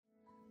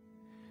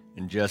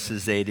And just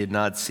as they did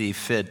not see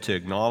fit to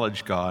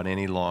acknowledge God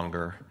any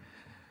longer,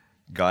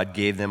 God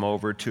gave them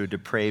over to a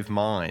depraved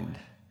mind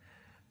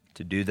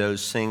to do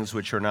those things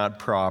which are not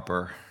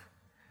proper,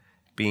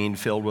 being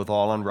filled with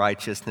all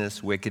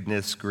unrighteousness,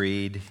 wickedness,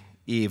 greed,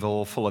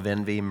 evil, full of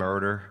envy,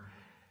 murder,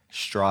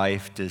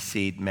 strife,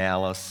 deceit,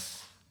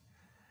 malice.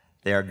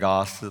 They are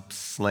gossips,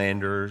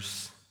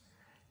 slanderers,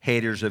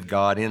 haters of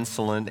God,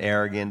 insolent,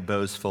 arrogant,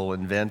 boastful,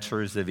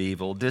 inventors of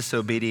evil,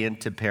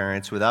 disobedient to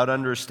parents, without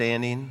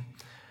understanding,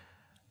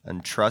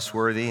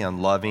 untrustworthy,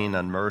 unloving,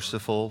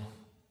 unmerciful.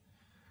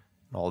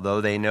 Although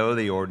they know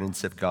the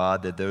ordinance of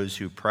God, that those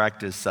who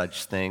practice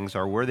such things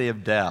are worthy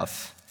of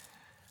death,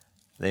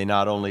 they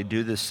not only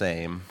do the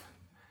same,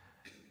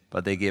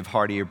 but they give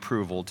hearty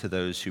approval to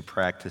those who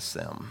practice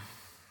them.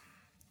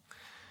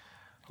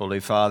 Holy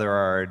Father,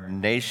 our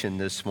nation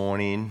this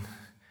morning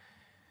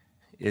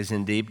is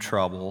in deep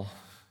trouble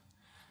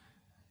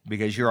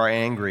because you are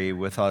angry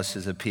with us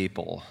as a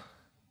people.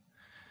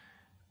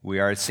 We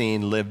are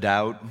seeing lived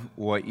out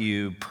what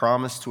you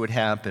promised would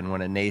happen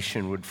when a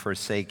nation would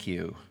forsake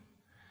you.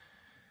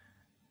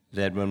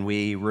 That when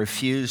we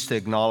refuse to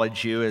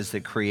acknowledge you as the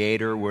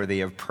Creator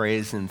worthy of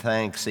praise and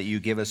thanks, that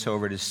you give us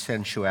over to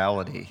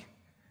sensuality.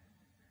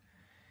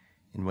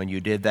 And when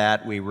you did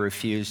that, we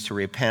refused to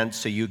repent,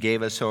 so you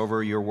gave us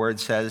over, your word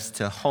says,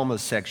 to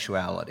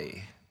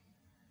homosexuality.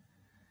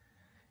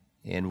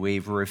 And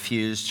we've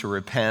refused to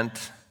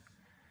repent.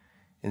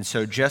 And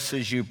so just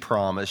as you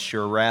promised,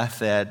 your wrath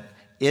that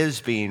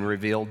is being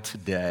revealed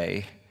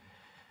today,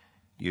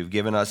 you've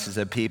given us as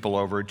a people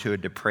over to a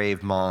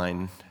depraved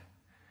mind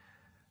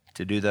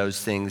to do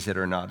those things that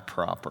are not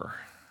proper.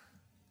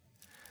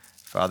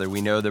 Father,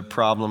 we know the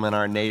problem in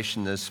our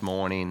nation this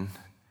morning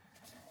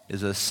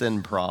is a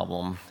sin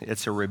problem.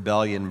 It's a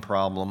rebellion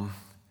problem.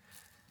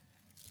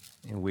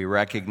 And we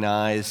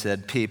recognize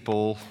that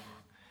people,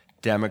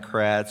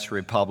 Democrats,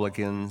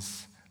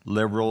 Republicans,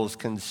 liberals,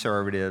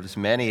 conservatives,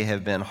 many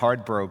have been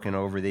heartbroken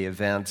over the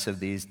events of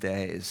these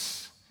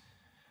days.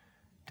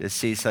 To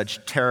see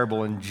such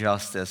terrible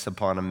injustice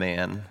upon a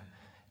man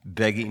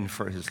begging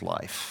for his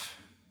life.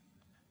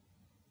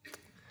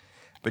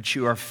 But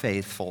you are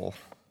faithful.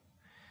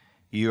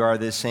 You are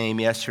the same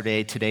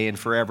yesterday, today, and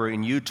forever,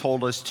 and you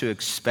told us to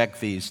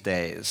expect these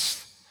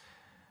days,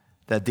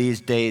 that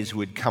these days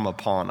would come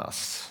upon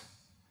us.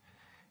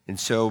 And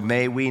so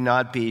may we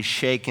not be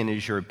shaken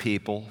as your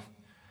people,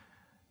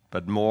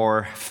 but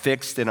more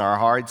fixed in our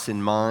hearts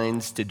and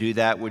minds to do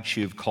that which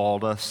you've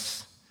called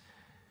us.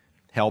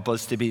 Help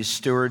us to be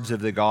stewards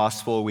of the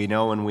gospel. We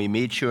know when we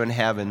meet you in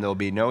heaven, there'll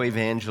be no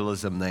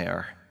evangelism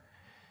there.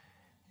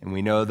 And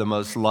we know the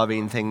most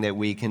loving thing that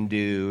we can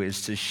do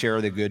is to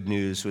share the good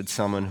news with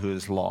someone who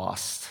is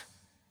lost.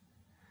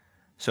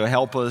 So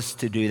help us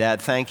to do that.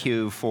 Thank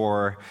you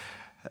for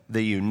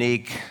the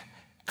unique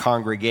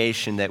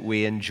congregation that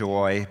we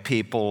enjoy,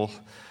 people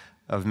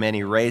of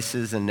many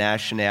races and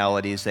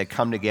nationalities that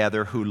come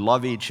together who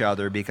love each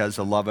other because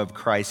the love of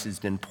Christ has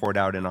been poured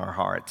out in our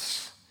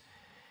hearts.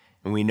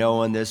 And we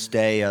know in this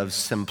day of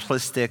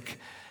simplistic,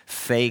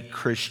 fake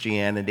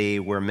Christianity,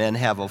 where men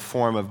have a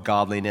form of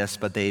godliness,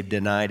 but they've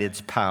denied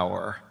its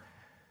power,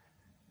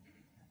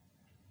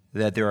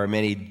 that there are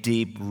many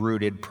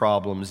deep-rooted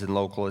problems in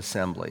local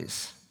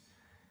assemblies.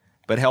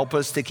 But help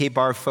us to keep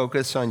our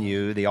focus on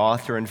you, the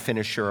author and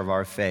finisher of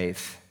our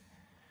faith.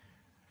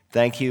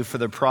 Thank you for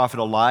the prophet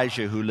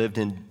Elijah, who lived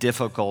in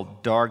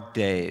difficult, dark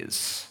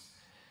days,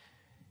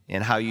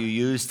 and how you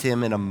used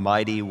him in a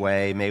mighty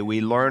way. May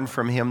we learn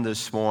from him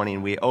this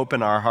morning. We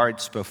open our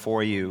hearts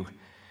before you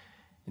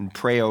and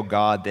pray, O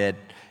God, that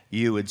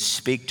you would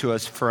speak to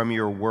us from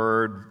your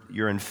word,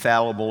 your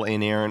infallible,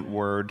 inerrant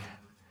word.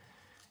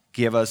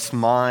 Give us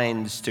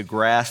minds to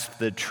grasp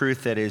the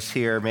truth that is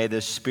here. May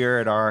the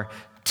Spirit, our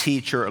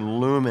teacher,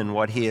 illumine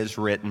what he has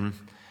written.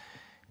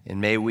 And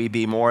may we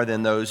be more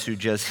than those who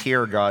just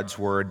hear God's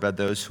word, but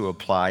those who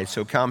apply.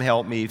 So come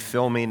help me,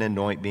 fill me and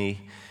anoint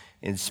me,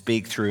 and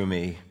speak through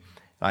me.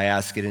 I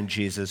ask it in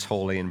Jesus'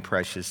 holy and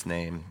precious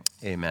name.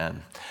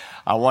 Amen.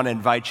 I want to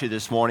invite you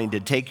this morning to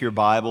take your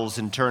Bibles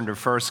and turn to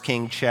 1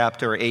 Kings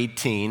chapter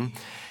 18.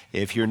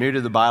 If you're new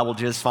to the Bible,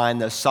 just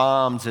find the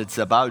Psalms. It's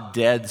about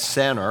dead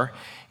center.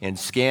 And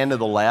scan to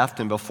the left,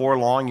 and before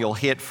long, you'll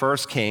hit 1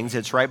 Kings.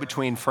 It's right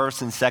between 1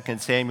 and 2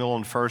 Samuel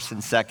and 1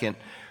 and 2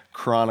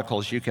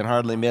 Chronicles. You can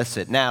hardly miss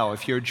it. Now,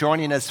 if you're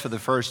joining us for the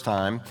first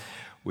time,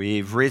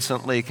 we've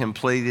recently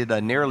completed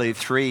a nearly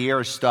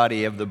 3-year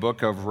study of the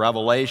book of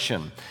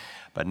Revelation.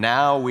 But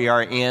now we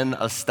are in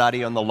a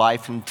study on the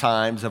life and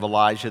times of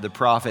Elijah the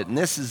prophet. And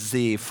this is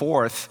the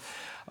fourth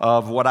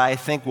of what I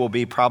think will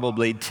be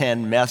probably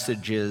 10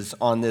 messages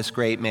on this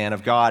great man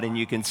of God. And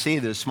you can see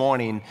this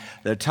morning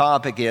the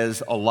topic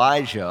is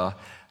Elijah,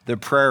 the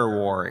prayer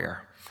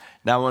warrior.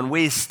 Now, when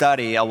we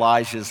study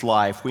Elijah's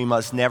life, we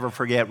must never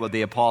forget what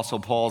the Apostle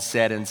Paul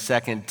said in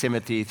 2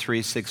 Timothy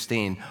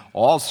 3:16.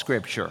 All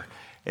Scripture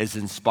is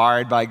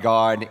inspired by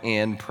God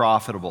and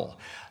profitable.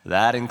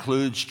 That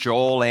includes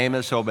Joel,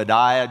 Amos,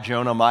 Obadiah,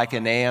 Jonah, Micah,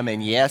 Nahum,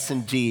 and yes,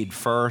 indeed,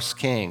 1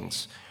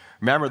 Kings.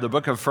 Remember, the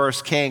book of 1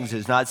 Kings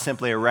is not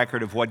simply a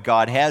record of what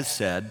God has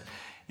said,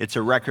 it's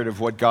a record of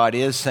what God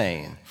is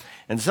saying.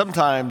 And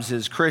sometimes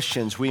as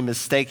Christians, we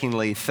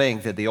mistakenly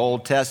think that the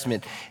Old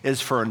Testament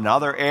is for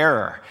another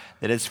era,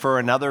 that it's for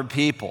another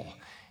people.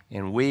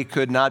 And we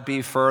could not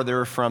be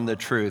further from the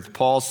truth.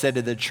 Paul said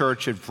to the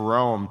church at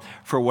Rome,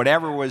 for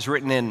whatever was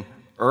written in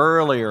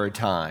earlier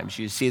times.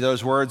 You see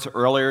those words,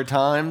 earlier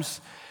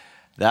times?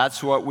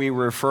 That's what we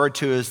refer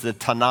to as the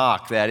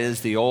Tanakh, that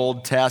is the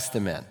Old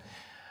Testament.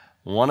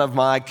 One of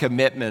my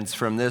commitments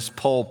from this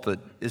pulpit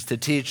is to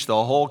teach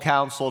the whole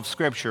counsel of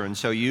Scripture. And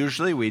so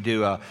usually we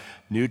do a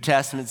New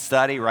Testament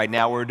study. Right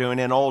now we're doing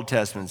an Old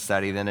Testament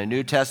study, then a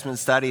New Testament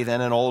study,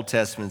 then an Old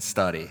Testament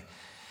study.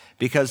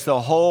 Because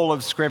the whole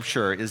of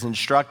Scripture is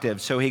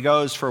instructive. So he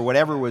goes, for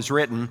whatever was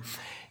written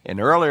in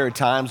earlier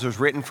times was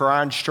written for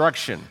our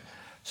instruction,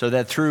 so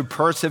that through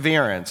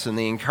perseverance and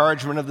the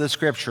encouragement of the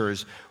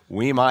Scriptures,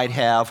 we might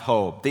have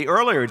hope. The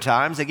earlier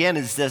times, again,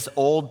 is this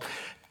Old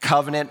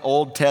Covenant,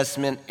 Old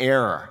Testament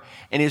era.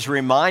 And he's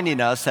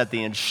reminding us that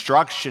the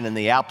instruction and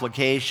the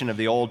application of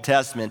the Old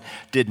Testament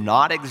did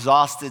not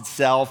exhaust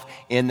itself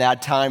in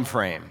that time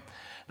frame.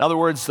 In other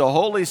words, the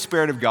Holy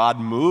Spirit of God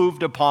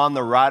moved upon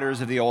the writers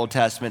of the Old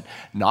Testament,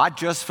 not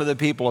just for the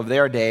people of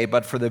their day,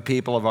 but for the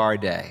people of our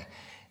day.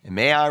 And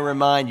may I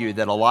remind you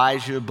that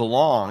Elijah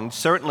belonged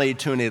certainly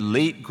to an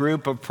elite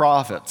group of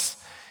prophets.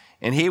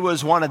 And he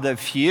was one of the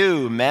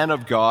few men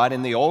of God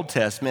in the Old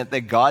Testament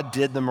that God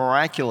did the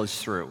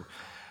miraculous through.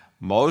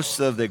 Most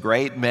of the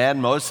great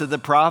men, most of the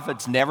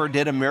prophets never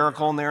did a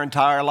miracle in their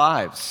entire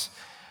lives.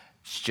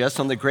 It's just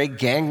on the great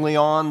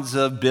ganglions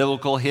of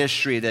biblical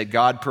history that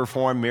God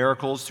performed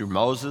miracles through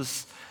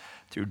Moses,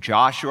 through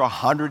Joshua.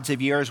 Hundreds of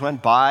years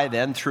went by,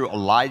 then through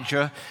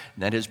Elijah,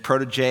 and then his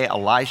protege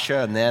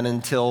Elisha, and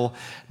then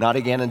not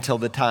again until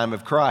the time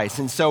of Christ.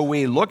 And so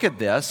we look at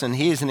this, and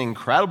he's an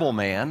incredible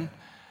man.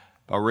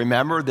 But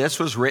remember, this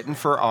was written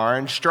for our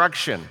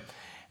instruction.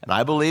 And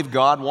I believe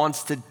God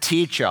wants to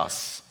teach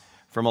us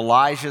from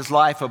Elijah's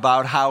life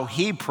about how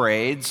he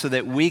prayed so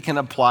that we can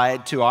apply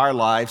it to our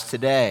lives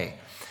today.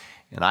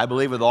 And I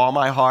believe with all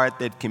my heart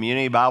that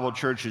Community Bible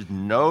Church is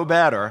no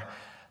better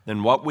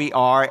than what we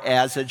are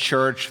as a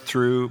church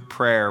through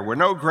prayer. We're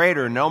no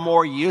greater, no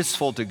more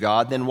useful to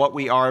God than what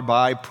we are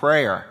by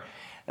prayer.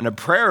 And a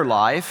prayer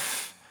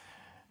life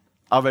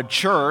of a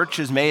church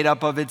is made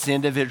up of its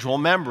individual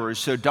members.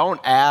 So don't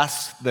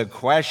ask the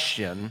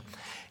question,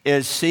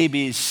 is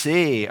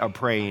CBC a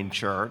praying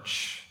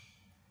church?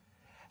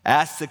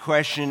 Ask the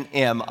question,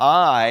 am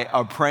I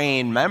a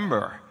praying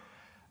member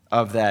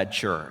of that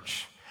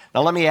church?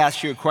 Now let me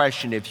ask you a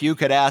question. If you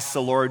could ask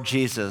the Lord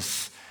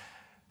Jesus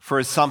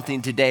for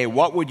something today,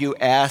 what would you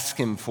ask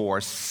him for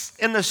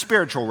in the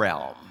spiritual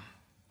realm?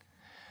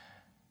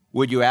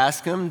 Would you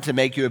ask him to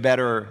make you a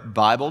better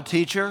Bible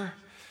teacher?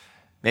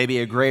 Maybe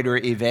a greater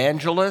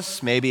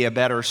evangelist? Maybe a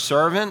better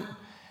servant?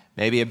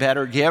 Maybe a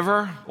better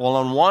giver? Well,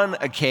 on one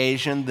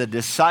occasion, the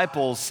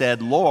disciples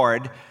said,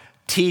 Lord,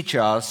 teach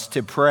us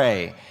to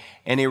pray.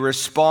 And he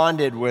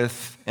responded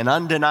with an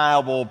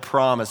undeniable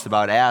promise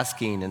about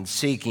asking and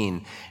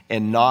seeking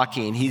and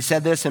knocking. He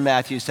said this in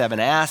Matthew 7,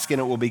 ask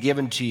and it will be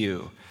given to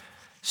you.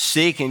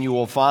 Seek and you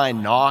will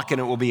find. Knock and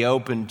it will be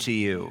opened to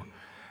you.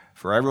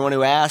 For everyone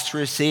who asks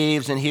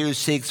receives, and he who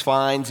seeks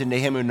finds, and to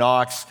him who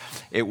knocks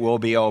it will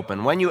be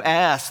open. When you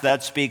ask,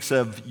 that speaks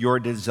of your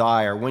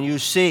desire. When you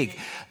seek,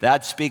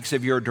 that speaks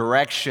of your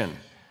direction.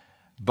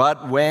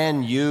 But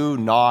when you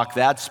knock,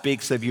 that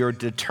speaks of your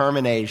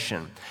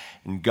determination.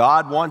 And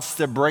God wants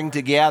to bring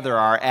together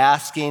our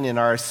asking and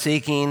our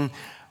seeking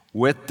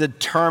with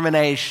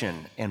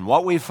determination. And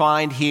what we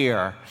find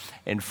here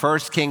in 1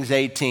 Kings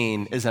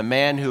 18 is a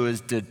man who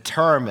is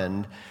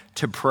determined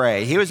to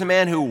pray. He was a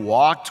man who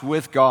walked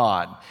with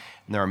God.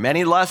 And there are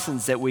many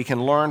lessons that we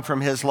can learn from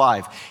his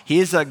life.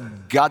 He's a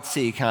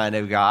gutsy kind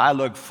of guy. I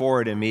look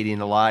forward to meeting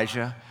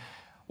Elijah.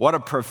 What a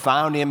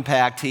profound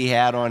impact he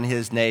had on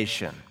his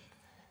nation.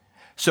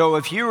 So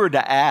if you were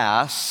to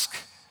ask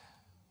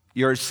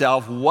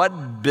yourself,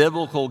 what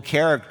biblical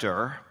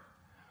character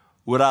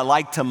would I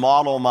like to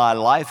model my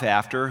life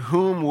after,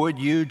 whom would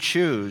you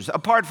choose?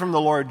 Apart from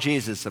the Lord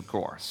Jesus, of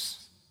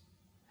course.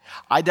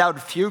 I doubt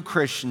few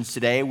Christians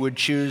today would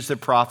choose the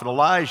prophet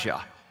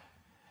Elijah.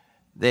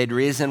 They'd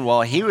reason,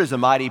 well, he was a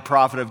mighty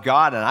prophet of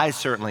God, and I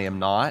certainly am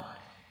not.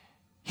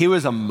 He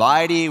was a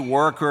mighty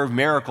worker of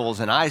miracles,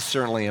 and I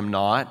certainly am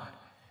not.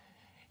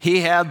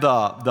 He had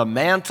the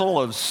mantle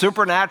of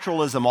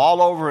supernaturalism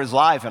all over his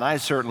life, and I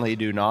certainly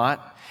do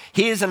not.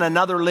 He is in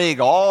another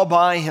league all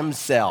by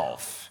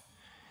himself.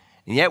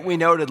 And yet we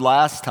noted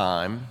last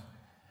time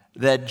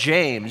that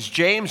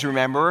James,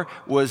 remember,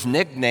 was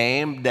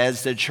nicknamed,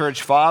 as the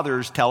church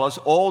fathers tell us,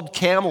 Old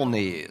Camel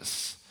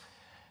Knees.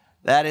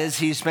 That is,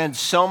 he spent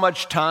so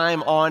much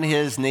time on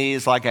his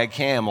knees like a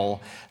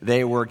camel,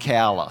 they were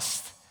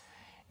calloused.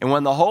 And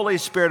when the Holy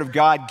Spirit of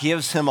God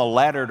gives him a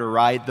letter to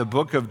write, the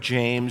book of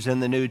James in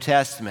the New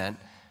Testament,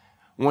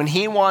 when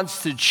he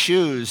wants to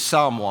choose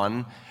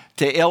someone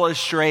to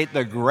illustrate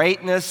the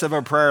greatness of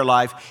a prayer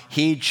life,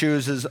 he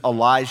chooses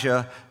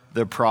Elijah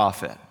the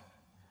prophet.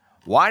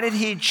 Why did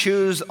he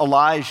choose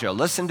Elijah?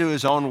 Listen to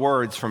his own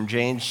words from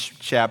James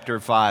chapter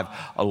 5.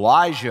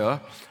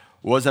 Elijah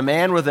was a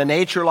man with a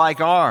nature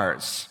like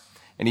ours,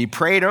 and he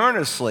prayed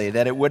earnestly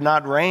that it would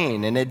not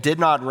rain, and it did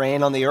not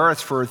rain on the earth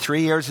for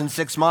 3 years and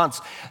 6 months.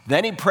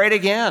 Then he prayed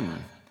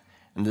again,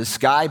 and the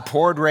sky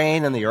poured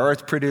rain, and the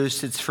earth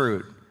produced its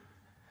fruit.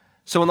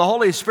 So when the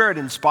Holy Spirit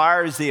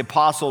inspires the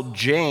apostle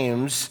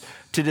James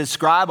to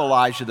describe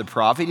Elijah the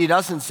prophet, he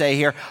doesn't say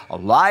here,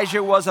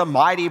 Elijah was a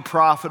mighty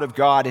prophet of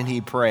God and he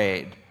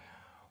prayed.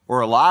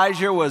 Or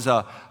Elijah was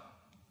a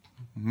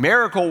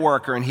miracle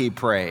worker and he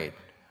prayed.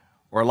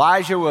 Or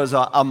Elijah was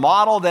a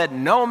model that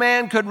no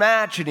man could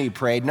match and he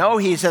prayed. No,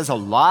 he says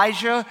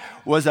Elijah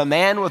was a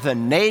man with a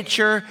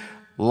nature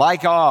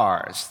like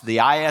ours. The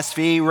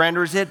ISV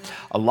renders it,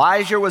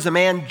 Elijah was a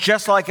man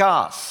just like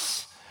us.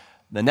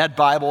 The Net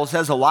Bible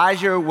says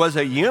Elijah was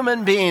a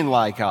human being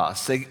like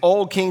us. The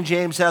Old King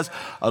James says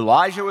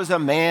Elijah was a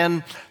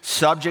man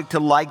subject to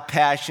like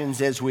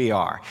passions as we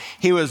are.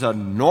 He was a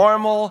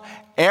normal,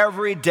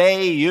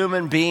 everyday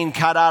human being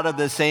cut out of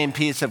the same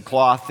piece of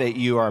cloth that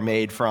you are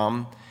made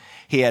from.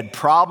 He had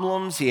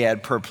problems, he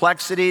had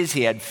perplexities,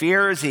 he had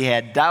fears, he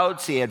had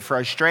doubts, he had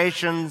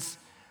frustrations.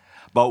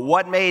 But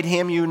what made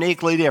him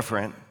uniquely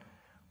different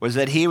was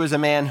that he was a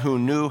man who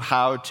knew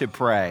how to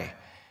pray.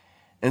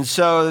 And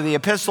so the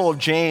Epistle of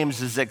James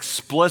is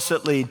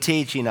explicitly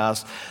teaching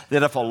us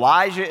that if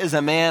Elijah is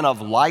a man of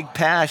like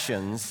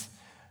passions,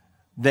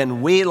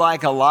 then we,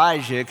 like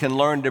Elijah, can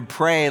learn to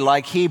pray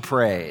like he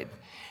prayed.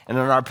 And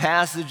in our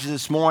passage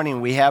this morning,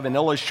 we have an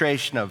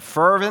illustration of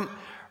fervent,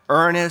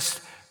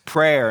 earnest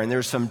prayer. And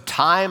there's some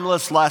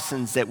timeless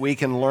lessons that we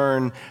can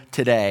learn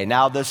today.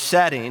 Now, the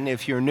setting,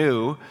 if you're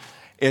new,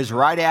 is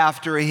right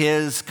after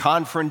his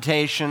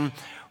confrontation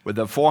with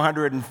the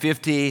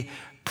 450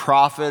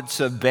 prophets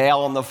of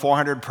Baal and the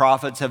 400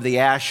 prophets of the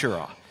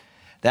Asherah.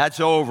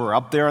 That's over,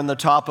 up there on the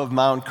top of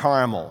Mount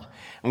Carmel.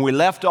 And we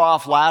left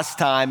off last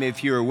time,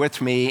 if you were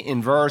with me,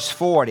 in verse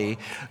 40.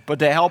 But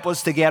to help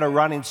us to get a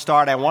running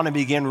start, I want to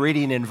begin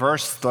reading in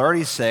verse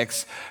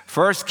 36.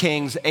 1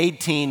 Kings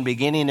 18,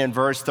 beginning in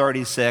verse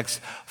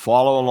 36.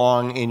 Follow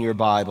along in your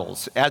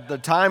Bibles. At the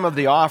time of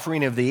the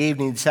offering of the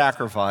evening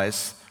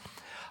sacrifice,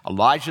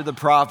 Elijah the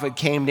prophet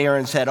came near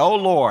and said, O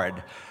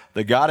Lord,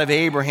 the God of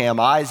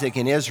Abraham, Isaac,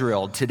 and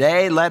Israel,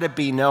 today let it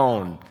be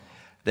known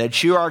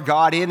that you are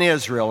God in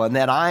Israel and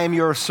that I am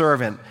your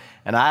servant,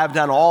 and I have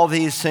done all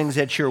these things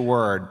at your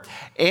word.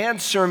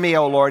 Answer me,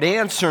 O Lord,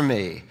 answer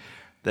me,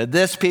 that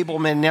this people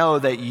may know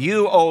that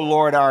you, O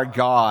Lord, are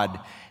God,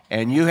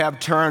 and you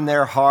have turned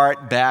their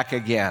heart back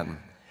again.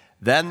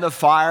 Then the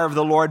fire of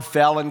the Lord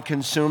fell and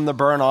consumed the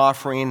burnt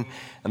offering,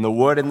 and the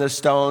wood and the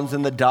stones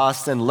and the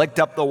dust, and licked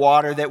up the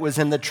water that was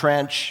in the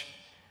trench.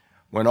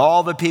 When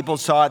all the people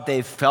saw it,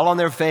 they fell on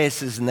their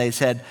faces and they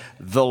said,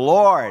 The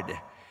Lord,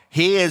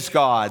 He is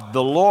God.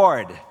 The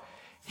Lord,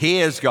 He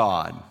is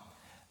God.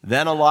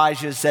 Then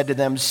Elijah said to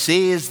them,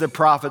 Seize the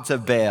prophets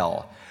of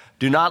Baal.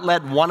 Do not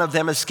let one of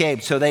them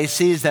escape. So they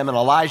seized them, and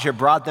Elijah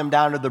brought them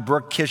down to the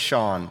brook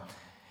Kishon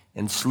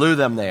and slew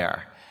them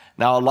there.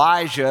 Now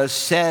Elijah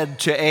said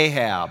to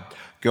Ahab,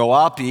 Go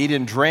up, eat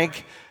and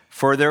drink,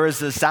 for there is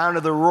the sound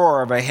of the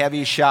roar of a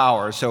heavy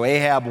shower. So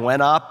Ahab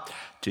went up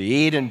to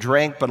eat and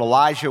drink, but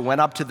Elijah went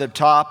up to the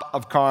top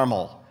of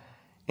Carmel,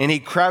 and he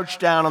crouched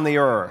down on the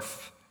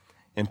earth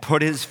and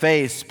put his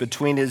face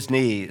between his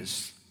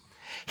knees.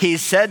 He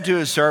said to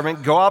his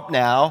servant, Go up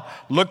now,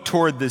 look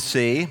toward the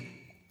sea.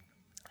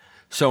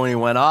 So he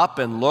went up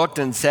and looked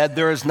and said,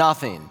 There is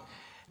nothing. And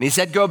he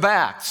said, Go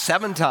back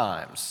 7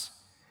 times.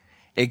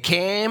 It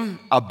came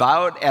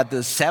about at the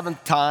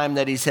 7th time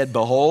that he said,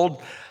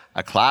 Behold,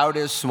 a cloud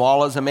as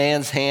small as a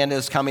man's hand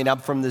is coming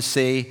up from the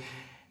sea.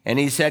 And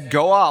he said,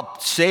 Go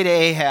up, say to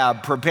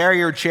Ahab, prepare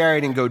your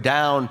chariot and go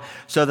down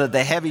so that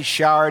the heavy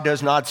shower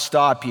does not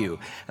stop you.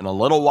 In a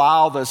little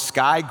while, the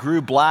sky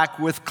grew black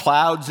with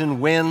clouds and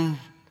wind,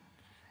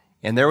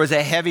 and there was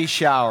a heavy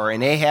shower,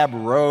 and Ahab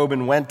rose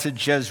and went to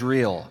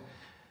Jezreel.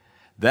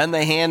 Then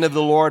the hand of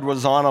the Lord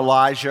was on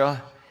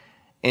Elijah,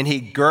 and he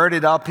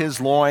girded up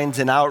his loins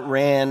and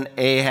outran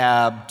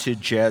Ahab to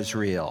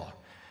Jezreel.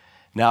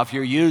 Now, if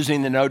you're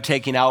using the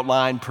note-taking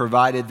outline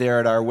provided there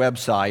at our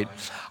website,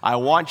 I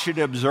want you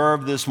to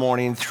observe this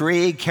morning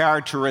 3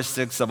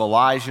 characteristics of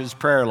Elijah's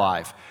prayer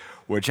life,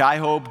 which I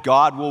hope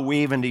God will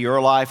weave into your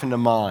life and to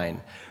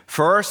mine.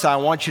 First, I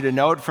want you to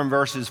note from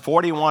verses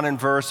 41 and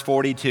verse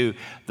 42,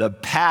 the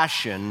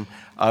passion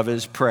of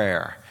his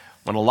prayer.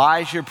 When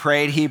Elijah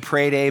prayed, he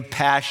prayed a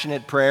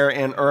passionate prayer,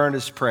 an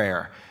earnest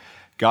prayer.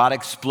 God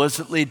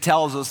explicitly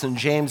tells us in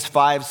James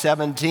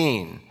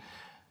 5:17,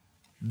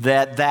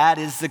 that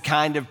is the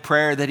kind of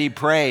prayer that he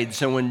prayed.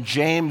 So when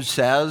James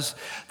says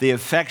the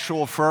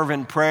effectual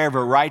fervent prayer of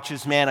a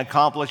righteous man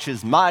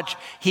accomplishes much,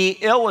 he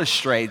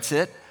illustrates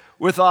it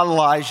with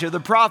Elijah the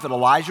prophet.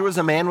 Elijah was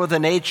a man with a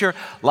nature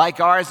like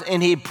ours,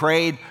 and he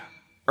prayed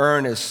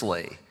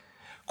earnestly.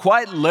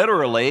 Quite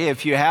literally,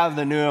 if you have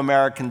the New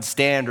American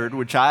Standard,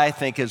 which I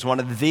think is one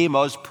of the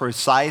most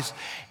precise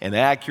and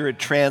accurate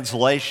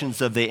translations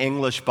of the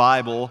English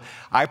Bible,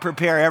 I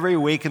prepare every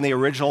week in the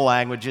original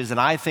languages, and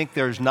I think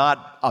there's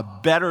not a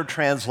better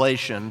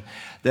translation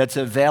that's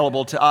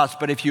available to us.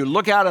 But if you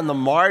look out in the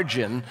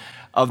margin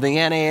of the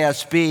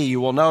NASB, you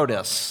will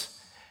notice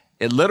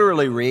it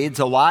literally reads,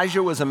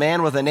 Elijah was a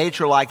man with a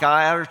nature like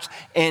ours,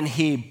 and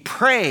he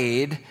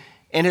prayed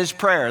in his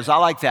prayers. I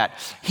like that.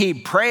 He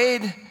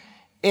prayed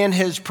in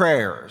his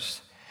prayers.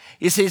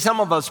 You see,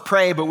 some of us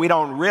pray, but we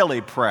don't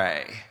really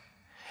pray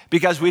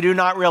because we do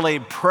not really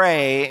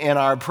pray in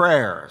our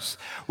prayers.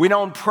 We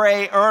don't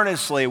pray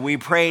earnestly. We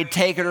pray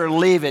take it or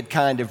leave it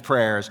kind of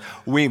prayers.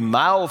 We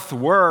mouth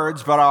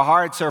words, but our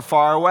hearts are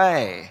far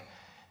away.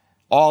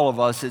 All of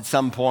us at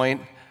some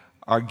point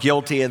are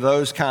guilty of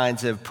those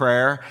kinds of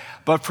prayer,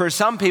 but for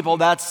some people,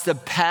 that's the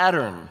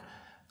pattern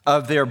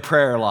of their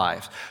prayer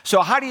life. So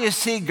how do you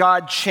see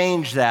God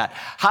change that?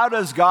 How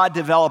does God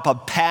develop a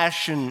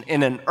passion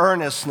and an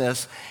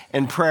earnestness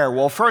in prayer?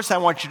 Well, first I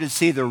want you to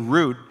see the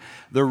root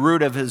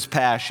of his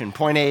passion.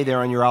 Point A there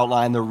on your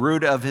outline, the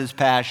root of his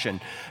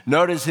passion.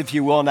 Notice, if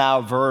you will now,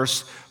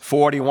 verse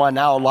 41.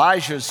 Now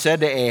Elijah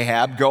said to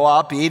Ahab, go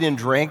up, eat and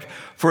drink,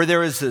 for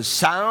there is the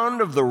sound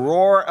of the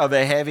roar of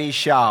a heavy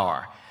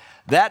shower.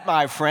 That,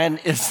 my friend,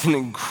 is an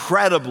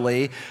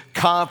incredibly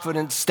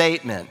confident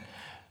statement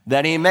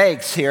that he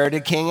makes here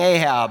to King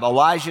Ahab.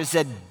 Elijah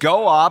said,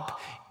 go up,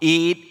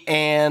 eat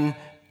and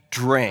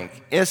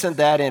drink. Isn't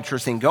that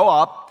interesting? Go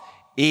up,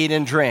 eat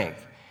and drink.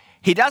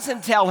 He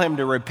doesn't tell him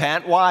to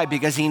repent. Why?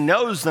 Because he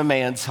knows the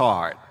man's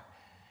heart.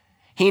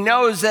 He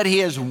knows that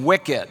he is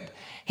wicked.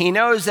 He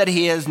knows that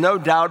he is no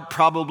doubt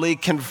probably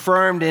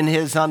confirmed in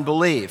his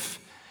unbelief.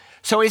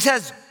 So he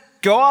says,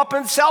 go up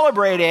and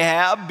celebrate,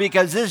 Ahab,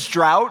 because this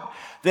drought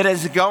that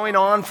is going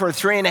on for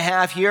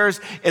 3.5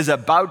 years is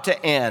about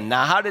to end.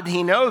 Now, how did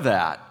he know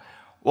that?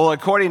 Well,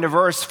 according to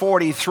verse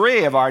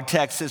 43 of our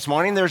text this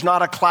morning, there's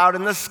not a cloud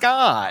in the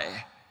sky.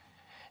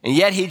 And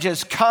yet he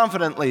just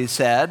confidently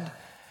said,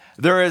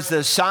 there is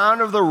the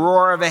sound of the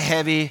roar of a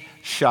heavy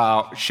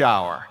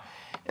shower.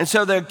 And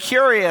so the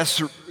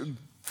curious,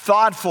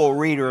 thoughtful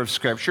reader of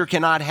Scripture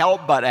cannot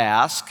help but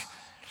ask,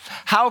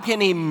 how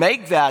can he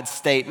make that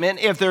statement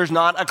if there's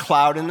not a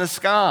cloud in the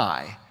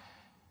sky?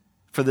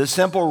 For the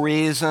simple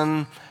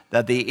reason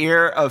that the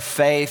ear of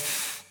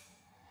faith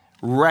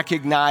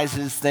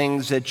recognizes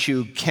things that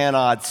you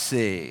cannot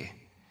see.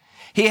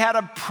 He had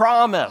a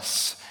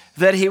promise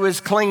that he was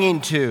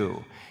clinging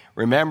to.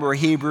 Remember,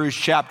 Hebrews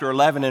chapter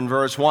 11 and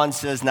verse 1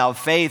 says, now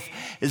faith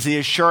is the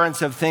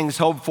assurance of things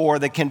hoped for,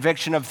 the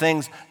conviction of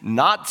things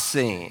not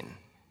seen.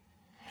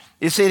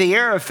 You see, the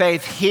ear of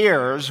faith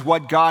hears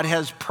what God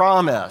has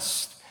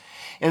promised.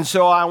 And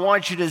so I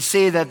want you to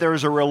see that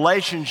there's a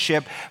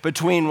relationship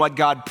between what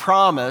God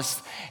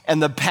promised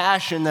and the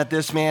passion that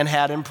this man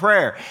had in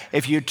prayer.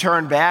 If you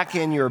turn back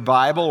in your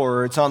Bible,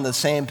 or it's on the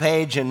same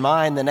page in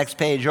mine, the next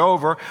page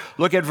over,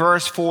 look at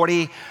verse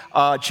 40,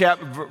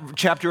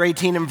 chapter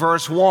 18 and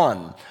verse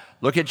 1.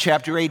 Look at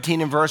chapter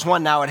 18 and verse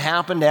 1. Now it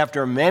happened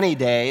after many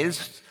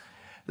days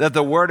that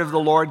the word of the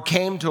Lord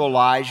came to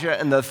Elijah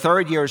in the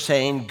 3rd year,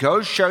 saying,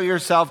 go show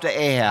yourself to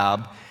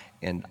Ahab,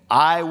 and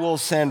I will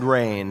send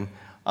rain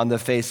on the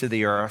face of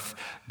the earth.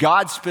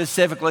 God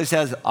specifically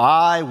says,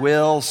 I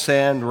will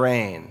send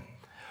rain.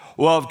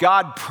 Well, if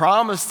God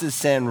promised to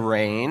send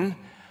rain,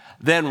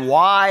 then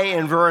why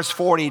in verse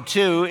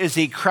 42 is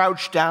he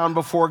crouched down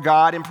before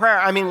God in prayer?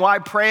 I mean, why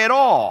pray at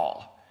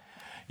all?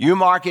 You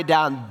mark it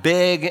down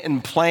big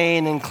and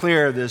plain and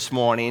clear this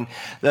morning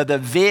that the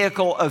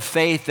vehicle of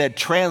faith that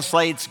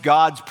translates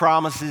God's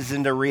promises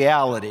into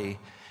reality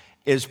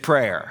is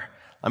prayer.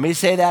 Let me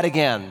say that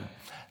again.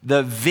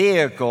 The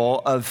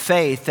vehicle of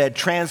faith that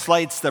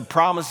translates the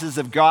promises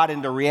of God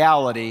into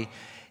reality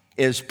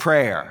is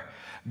prayer.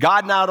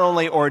 God not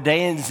only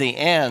ordains the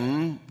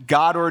end,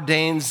 God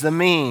ordains the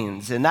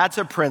means. And that's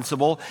a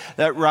principle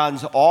that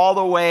runs all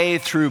the way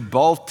through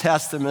both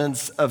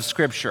testaments of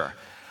Scripture.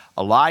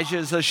 Elijah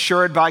is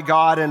assured by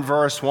God in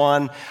verse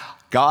 1.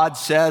 God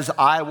says,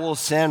 I will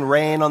send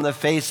rain on the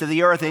face of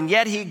the earth. And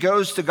yet he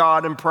goes to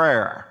God in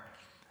prayer.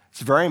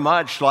 It's very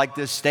much like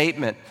this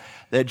statement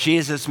that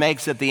Jesus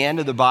makes at the end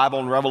of the Bible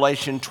in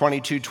Revelation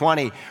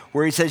 22:20,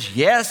 where he says,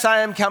 yes, I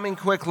am coming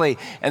quickly.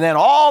 And then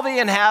all the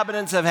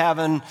inhabitants of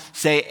heaven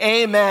say,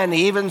 amen,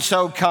 even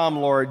so come,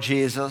 Lord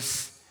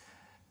Jesus.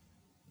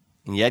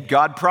 And yet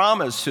God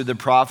promised through the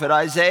prophet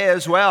Isaiah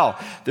as well,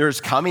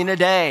 there's coming a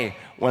day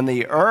when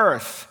the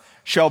earth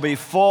shall be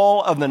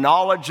full of the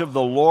knowledge of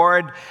the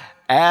Lord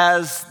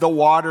as the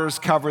waters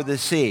cover the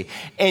sea.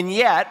 And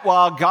yet,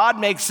 while God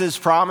makes this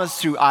promise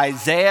through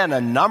Isaiah and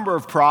a number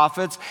of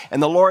prophets, and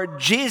the Lord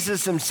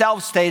Jesus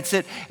himself states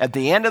it at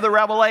the end of the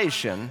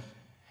Revelation,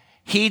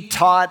 he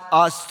taught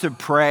us to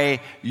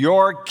pray,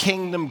 your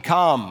kingdom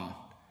come,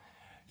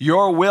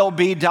 Your will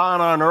be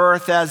done on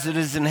earth as it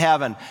is in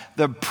heaven.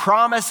 The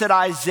promise that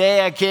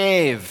Isaiah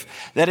gave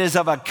that is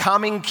of a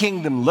coming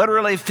kingdom,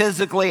 literally,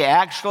 physically,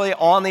 actually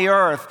on the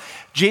earth.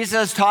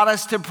 Jesus taught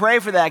us to pray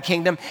for that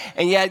kingdom,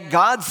 and yet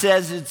God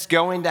says it's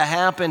going to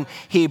happen.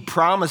 He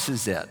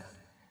promises it.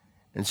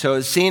 And so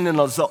as seen in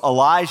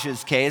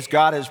Elijah's case,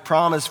 God has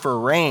promised for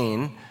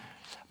rain,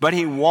 but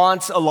he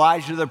wants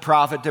Elijah the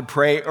prophet to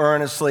pray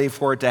earnestly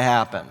for it to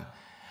happen.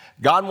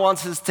 God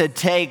wants us to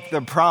take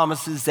the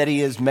promises that he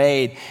has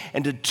made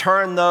and to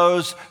turn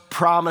those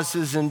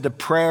promises into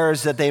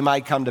prayers that they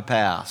might come to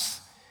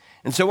pass.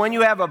 And so when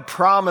you have a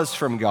promise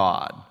from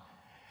God,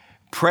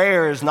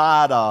 prayer is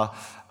not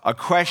a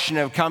question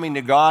of coming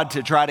to God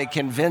to try to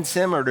convince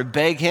him or to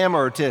beg him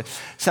or to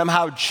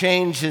somehow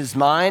change his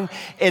mind.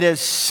 It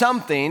is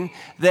something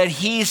that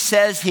he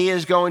says he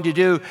is going to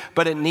do,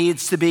 but it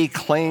needs to be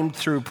claimed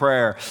through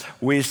prayer.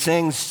 We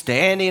sing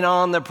standing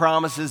on the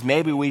promises.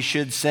 Maybe we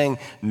should sing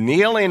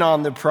kneeling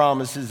on the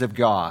promises of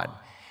God.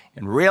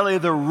 And really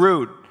the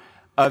root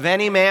of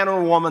any man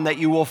or woman that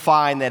you will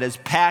find that is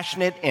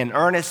passionate and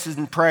earnest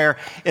in prayer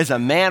is a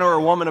man or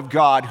a woman of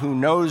God who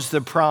knows the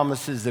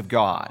promises of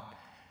God.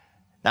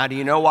 Now, do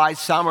you know why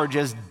some are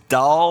just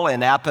dull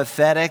and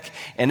apathetic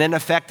and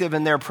ineffective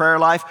in their prayer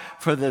life?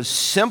 For the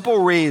simple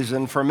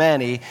reason for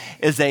many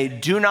is they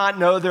do not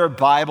know their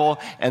Bible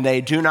and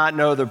they do not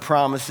know the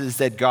promises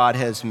that God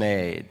has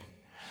made.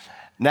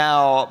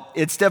 Now,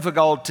 it's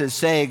difficult to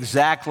say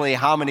exactly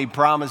how many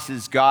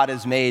promises God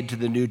has made to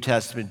the New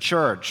Testament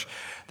church.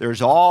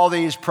 There's all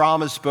these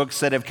promise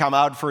books that have come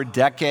out for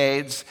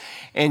decades,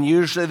 and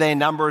usually they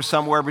number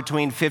somewhere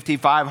between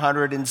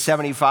 5,500 and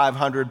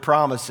 7,500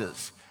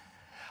 promises.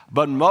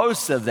 But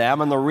most of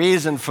them, and the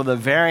reason for the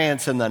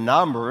variance in the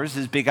numbers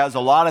is because a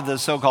lot of the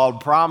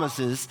so-called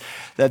promises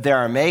that they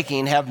are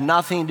making have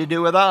nothing to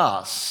do with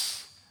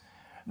us.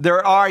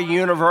 There are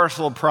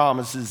universal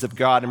promises of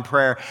God in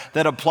prayer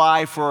that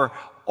apply for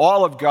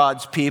all of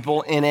God's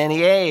people in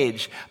any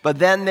age. But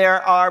then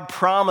there are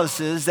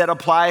promises that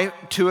apply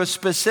to a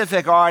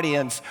specific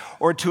audience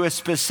or to a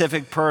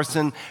specific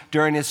person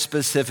during a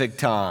specific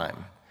time.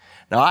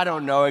 Now, I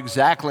don't know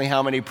exactly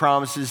how many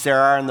promises there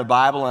are in the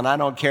Bible, and I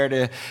don't care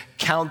to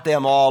count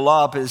them all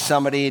up as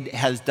somebody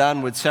has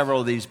done with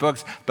several of these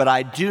books, but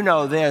I do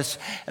know this,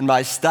 and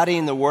by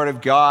studying the Word of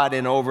God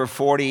in over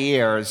 40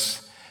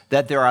 years,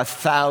 that there are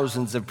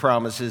thousands of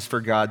promises for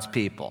God's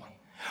people.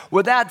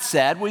 With that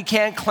said, we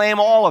can't claim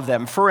all of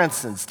them. For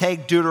instance,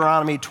 take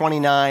Deuteronomy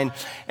 29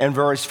 and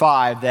verse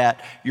 5,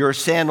 that your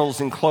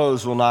sandals and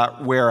clothes will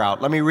not wear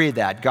out. Let me read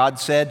that. God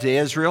said to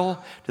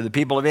Israel, to the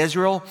people of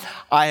Israel,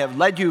 I have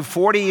led you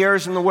 40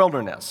 years in the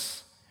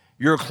wilderness.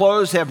 Your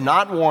clothes have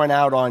not worn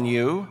out on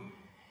you,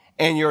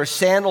 and your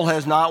sandal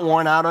has not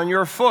worn out on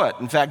your foot.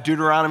 In fact,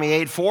 Deuteronomy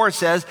 8:4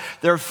 says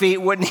their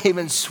feet wouldn't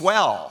even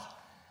swell.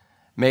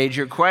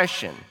 Major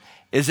question.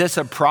 Is this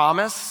a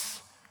promise?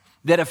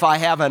 That if I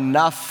have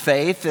enough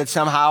faith that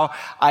somehow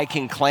I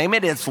can claim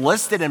it? It's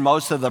listed in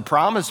most of the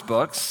promise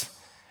books.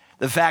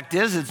 The fact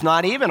is, it's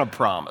not even a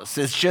promise.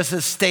 It's just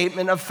a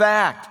statement of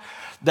fact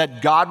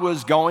that God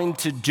was going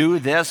to do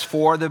this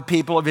for the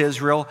people of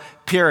Israel,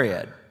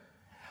 period.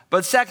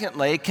 But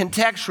secondly,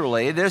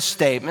 contextually, this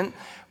statement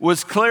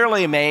was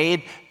clearly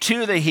made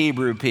to the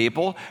Hebrew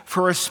people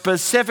for a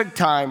specific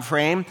time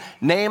frame,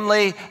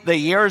 namely the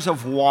years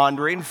of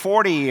wandering,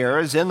 40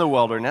 years in the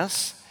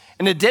wilderness.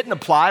 And it didn't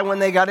apply when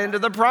they got into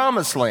the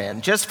promised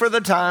land, just for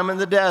the time in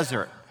the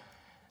desert.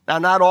 Now,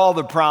 not all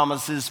the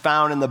promises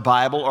found in the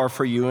Bible are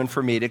for you and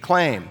for me to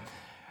claim.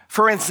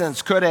 For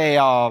instance, could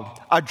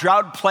a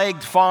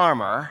drought-plagued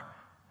farmer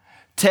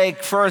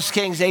take 1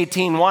 Kings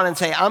 18:1 and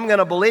say, I'm going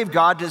to believe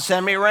God to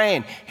send me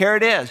rain? Here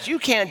it is. You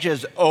can't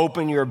just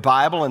open your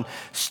Bible and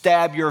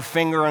stab your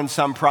finger on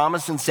some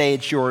promise and say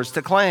it's yours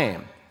to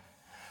claim.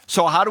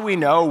 So how do we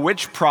know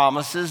which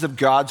promises of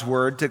God's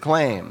word to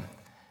claim?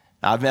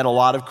 I've met a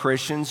lot of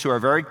Christians who are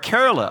very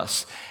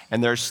careless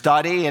in their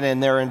study and in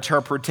their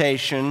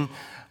interpretation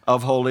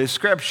of Holy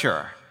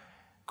Scripture.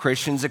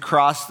 Christians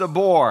across the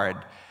board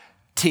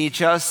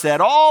teach us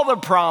that all the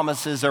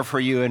promises are for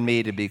you and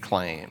me to be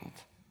claimed.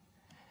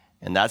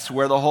 And that's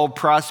where the whole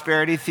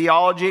prosperity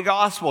theology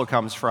gospel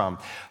comes from.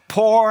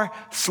 Poor,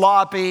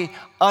 sloppy,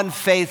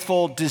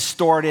 unfaithful,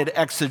 distorted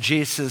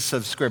exegesis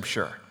of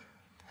Scripture.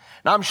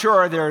 Now, I'm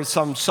sure there's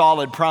some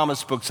solid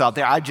promise books out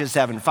there. I just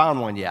haven't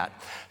found one yet.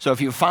 So if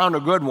you found a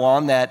good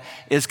one that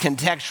is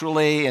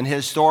contextually and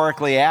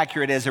historically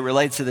accurate as it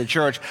relates to the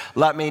church,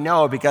 let me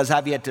know, because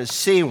I've yet to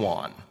see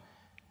one.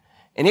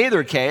 In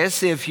either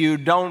case, if you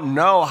don't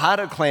know how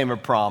to claim a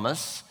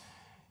promise,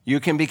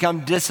 you can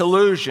become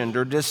disillusioned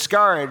or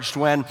discouraged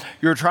when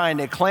you're trying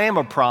to claim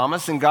a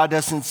promise and God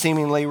doesn't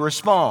seemingly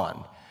respond.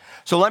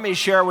 So let me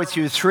share with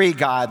you 3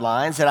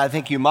 guidelines that I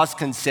think you must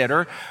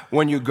consider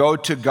when you go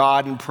to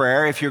God in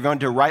prayer if you're going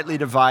to rightly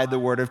divide the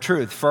word of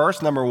truth.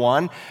 First, number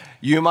 1,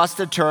 you must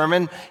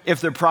determine if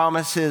the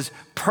promise is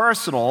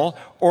personal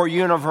or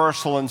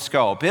universal in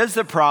scope. Is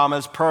the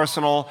promise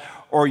personal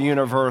or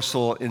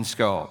universal in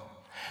scope?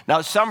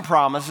 Now, some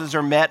promises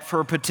are meant for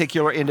a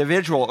particular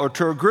individual or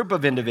to a group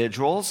of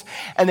individuals,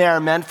 and they are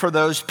meant for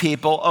those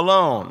people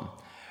alone.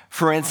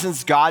 For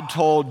instance, God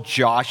told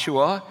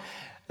Joshua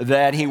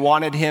that he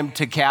wanted him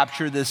to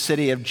capture the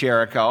city of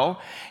Jericho.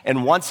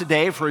 And once a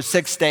day for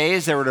 6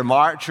 days, they were to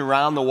march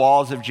around the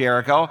walls of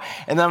Jericho.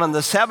 And then on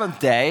the seventh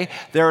day,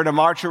 they were to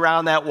march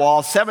around that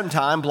wall 7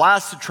 times,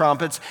 blast the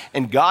trumpets,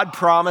 and God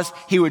promised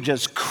he would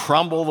just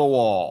crumble the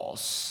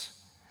walls.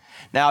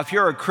 Now, if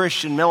you're a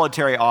Christian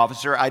military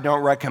officer, I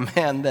don't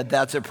recommend that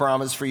that's a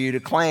promise for you to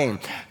claim.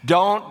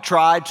 Don't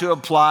try to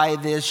apply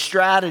this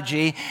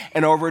strategy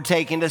in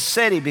overtaking the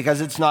city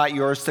because it's not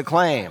yours to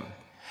claim.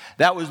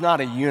 That was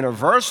not a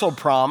universal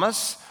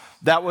promise.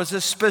 That was a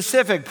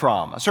specific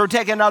promise. Or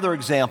take another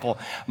example,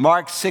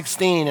 Mark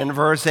 16 and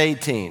verse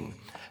 18.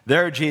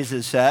 There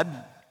Jesus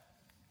said,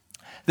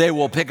 they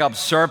will pick up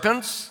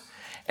serpents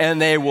and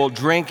they will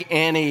drink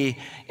and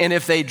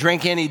if they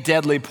drink any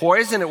deadly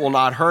poison, it will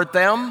not hurt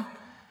them.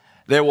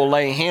 They will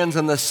lay hands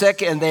on the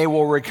sick and they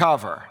will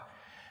recover.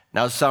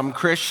 Now, some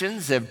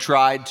Christians have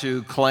tried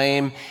to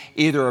claim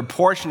either a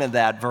portion of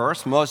that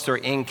verse. Most are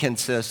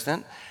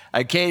inconsistent.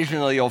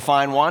 Occasionally, you'll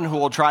find one who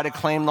will try to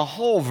claim the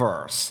whole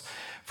verse.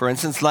 For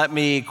instance, let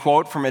me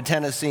quote from a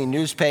Tennessee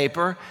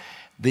newspaper.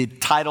 The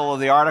title of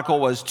the article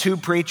was, "Two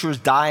Preachers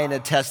Die in a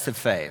Test of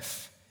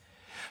Faith."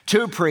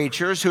 2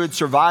 preachers who had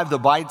survived the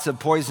bites of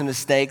poisonous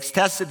snakes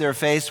tested their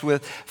faith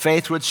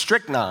with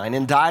strychnine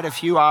and died a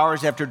few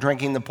hours after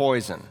drinking the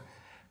poison.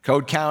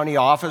 Code County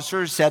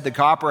officers said the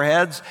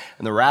copperheads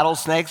and the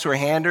rattlesnakes were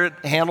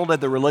handled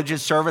at the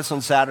religious service on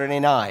Saturday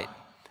night.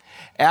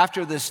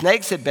 After the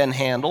snakes had been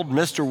handled,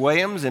 Mr.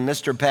 Williams and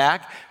Mr.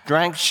 Pack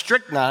drank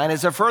strychnine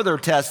as a further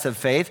test of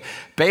faith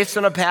based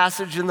on a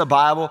passage in the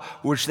Bible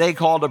which they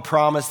called a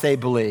promise they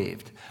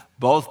believed.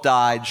 Both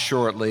died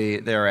shortly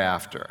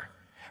thereafter.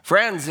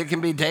 Friends, it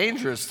can be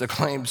dangerous to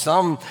claim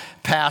some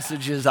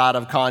passages out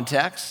of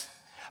context,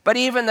 but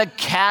even the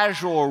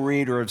casual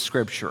reader of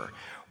Scripture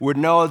would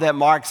know that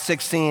Mark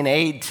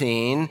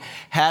 16:18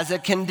 has a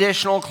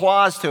conditional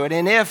clause to it.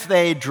 And if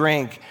they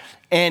drink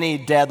any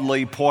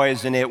deadly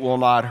poison, it will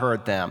not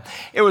hurt them.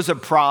 It was a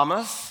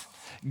promise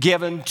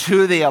given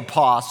to the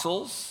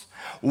apostles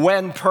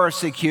when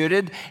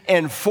persecuted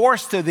and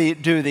forced to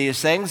do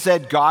these things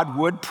that God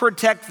would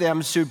protect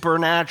them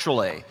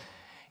supernaturally.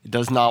 It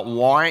does not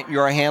warrant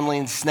your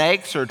handling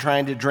snakes or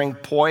trying to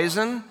drink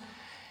poison.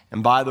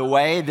 And by the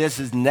way, this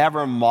is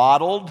never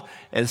modeled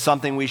as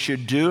something we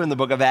should do in the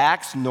book of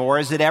Acts, nor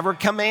is it ever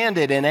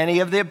commanded in any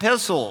of the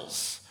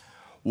epistles.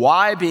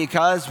 Why?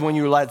 Because when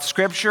you let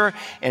Scripture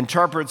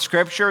interpret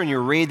Scripture and you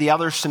read the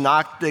other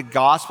synoptic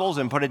Gospels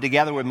and put it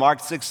together with Mark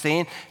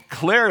 16,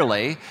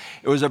 clearly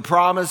it was a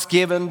promise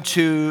given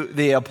to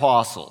the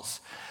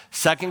apostles.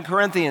 2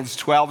 Corinthians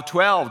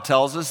 12:12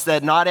 tells us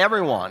that not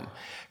everyone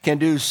can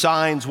do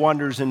signs,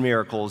 wonders, and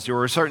miracles. There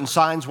were certain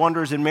signs,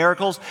 wonders, and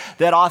miracles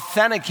that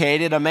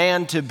authenticated a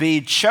man to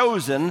be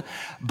chosen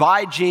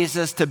by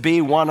Jesus to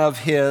be one of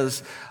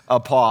his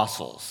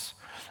apostles.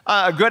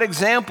 A good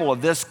example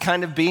of this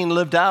kind of being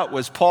lived out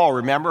was Paul.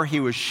 Remember, he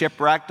was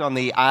shipwrecked on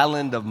the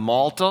island of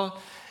Malta,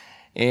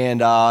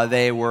 and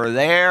they were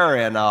there,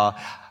 and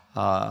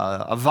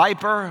a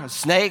viper, a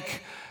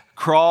snake,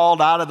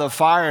 crawled out of the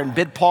fire and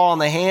bit Paul in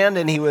the hand,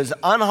 and he was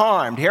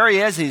unharmed. Here he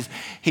is.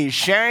 He's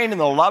sharing in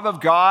the love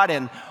of God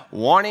and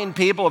warning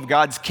people of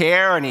God's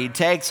care, and he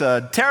takes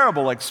a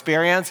terrible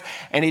experience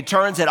and he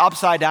turns it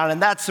upside down,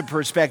 and that's the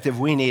perspective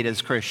we need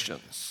as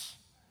Christians.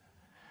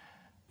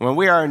 When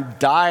we are in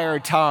dire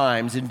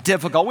times and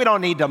difficult, we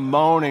don't need to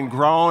moan and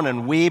groan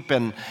and weep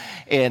and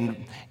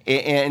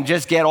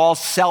just get all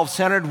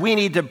self-centered. We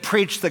need to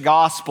preach the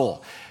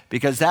gospel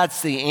because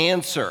that's the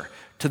answer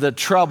to the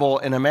trouble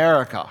in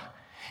America.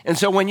 And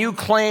so when you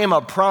claim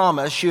a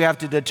promise, you have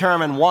to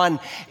determine, one,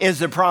 is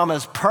the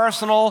promise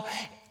personal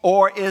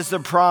or is the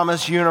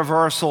promise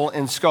universal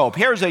in scope?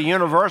 Here's a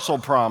universal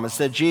promise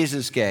that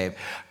Jesus gave.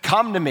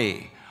 Come to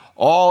me,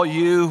 all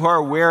you who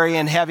are weary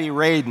and heavy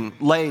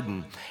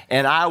laden,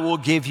 and I will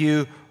give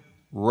you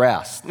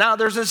rest. Now,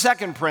 there's a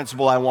second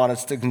principle I want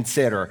us to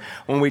consider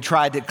when we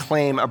try to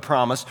claim a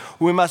promise.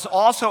 We must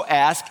also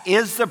ask,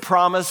 is the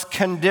promise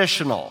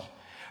conditional?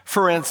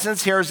 For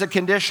instance, here's a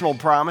conditional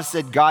promise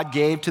that God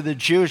gave to the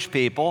Jewish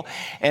people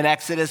in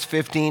Exodus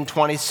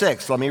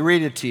 15:26. Let me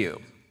read it to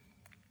you.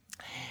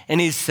 And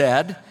he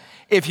said,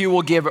 if you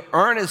will give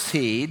earnest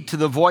heed to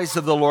the voice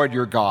of the Lord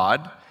your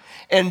God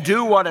and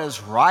do what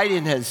is right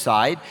in his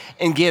sight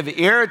and give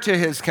ear to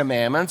his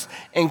commandments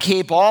and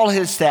keep all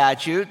his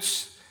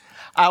statutes,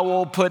 I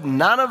will put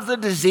none of the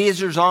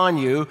diseases on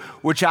you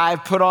which I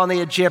have put on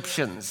the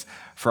Egyptians,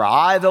 for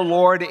I, the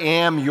Lord,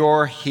 am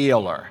your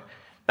healer.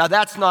 Now,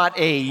 that's not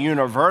a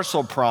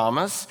universal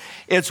promise.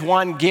 It's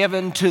one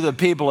given to the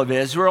people of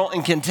Israel,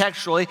 and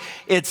contextually,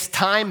 it's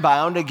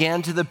time-bound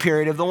again to the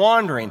period of the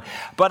wandering.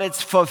 But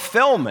its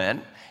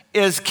fulfillment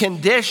is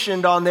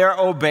conditioned on their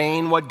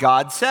obeying what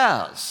God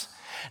says.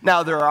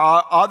 Now, there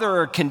are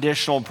other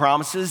conditional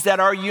promises that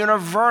are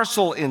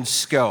universal in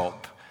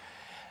scope.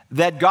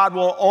 that God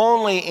will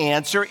only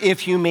answer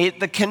if you meet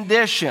the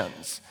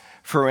conditions.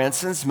 For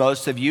instance,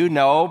 most of you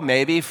know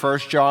maybe 1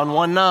 John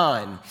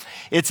 1:9.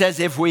 It says,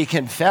 if we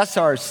confess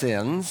our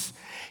sins,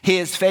 he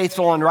is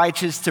faithful and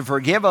righteous to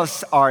forgive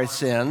us our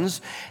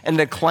sins and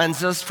to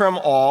cleanse us from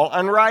all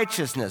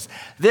unrighteousness.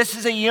 This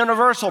is a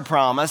universal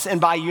promise, and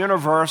by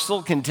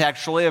universal,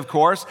 contextually, of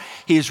course,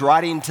 he's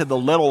writing to the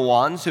little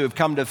ones who have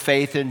come to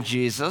faith in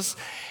Jesus.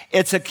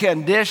 It's a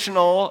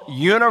conditional,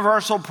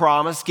 universal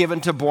promise given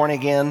to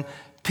born-again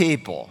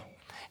people.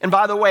 And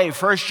by the way,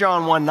 1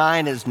 John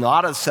 1:9 is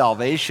not a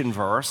salvation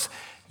verse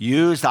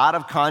used out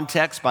of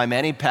context by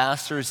many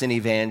pastors and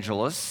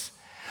evangelists.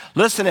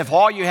 Listen, if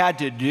all you had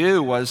to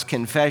do was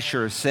confess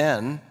your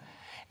sin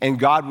and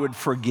God would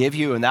forgive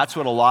you, and that's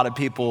what a lot of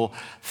people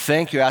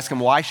think. You ask them,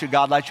 why should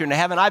God let you into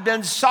heaven? I've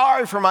been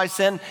sorry for my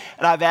sin,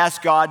 and I've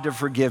asked God to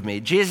forgive me.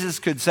 Jesus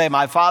could say,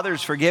 my Father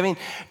is forgiving.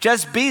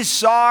 Just be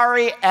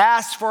sorry,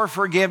 ask for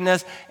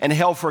forgiveness, and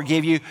he'll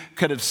forgive you.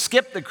 Could have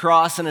skipped the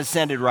cross and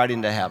ascended right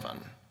into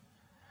heaven.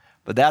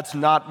 But that's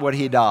not what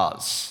he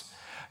does.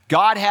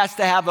 God has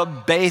to have a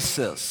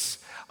basis,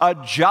 a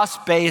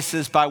just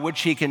basis by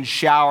which he can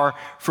shower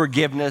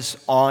forgiveness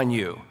on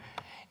you.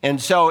 And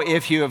so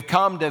if you have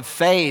come to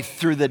faith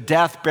through the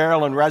death,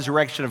 burial, and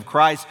resurrection of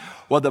Christ,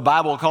 what the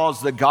Bible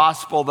calls the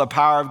gospel, the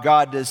power of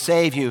God to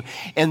save you,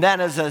 and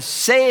then as a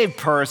saved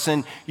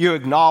person, you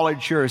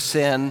acknowledge your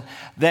sin,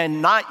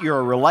 then not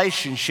your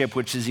relationship,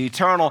 which is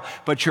eternal,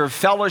 but your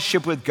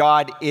fellowship with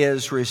God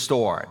is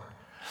restored.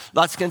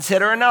 Let's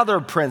consider another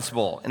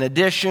principle. In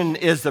addition,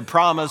 is the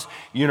promise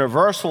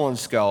universal in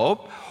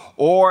scope,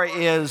 or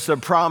is the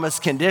promise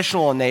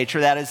conditional in nature?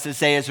 That is to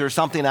say, is there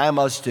something I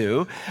must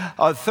do?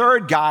 A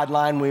third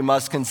guideline we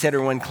must consider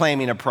when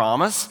claiming a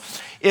promise: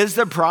 is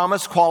the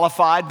promise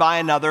qualified by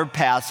another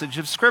passage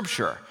of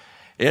Scripture?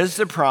 Is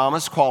the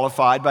promise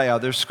qualified by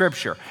other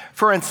Scripture?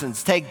 For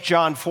instance, take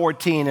John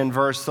 14 and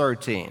verse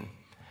 13.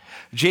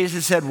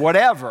 Jesus said,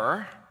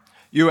 whatever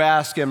you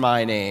ask in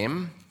my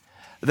name,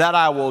 that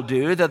I will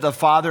do, that the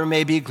Father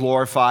may be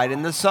glorified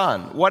in the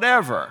Son.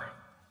 Whatever.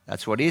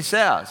 That's what he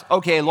says.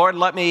 Okay, Lord,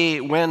 let me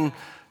win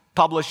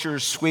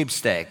publisher's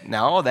sweepstake.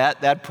 No,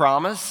 that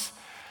promise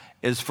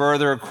is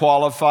further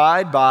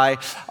qualified by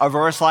a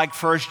verse like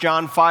 1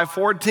 John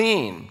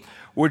 5:14,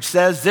 which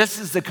says, this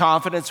is the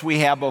confidence we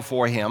have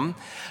before him,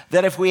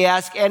 that if we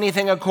ask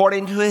anything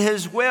according to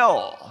his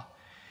will,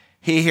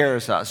 he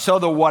hears us. So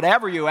the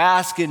whatever you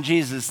ask in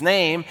Jesus'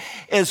 name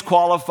is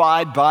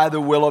qualified by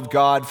the will of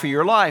God for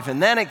your life,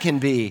 and then it can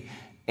be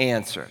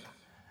answered.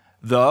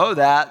 Though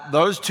that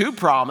those two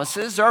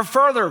promises are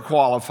further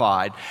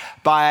qualified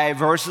by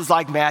verses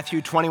like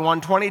Matthew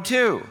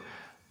 21:22.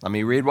 Let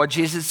me read what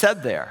Jesus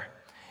said there.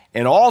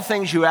 In all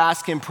things you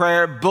ask in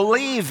prayer,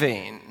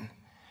 believing,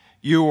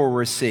 you will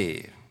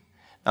receive.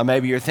 Now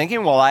maybe you're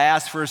thinking, well, I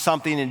asked for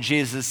something in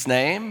Jesus'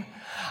 name.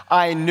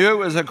 I knew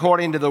it was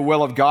according to the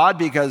will of God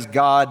because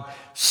God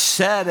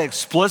said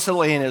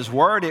explicitly in his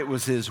word it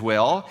was his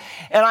will.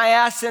 And I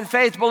asked in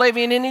faith,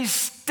 believing, and he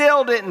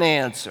still didn't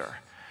answer.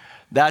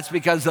 That's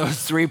because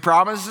those three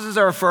promises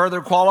are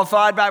further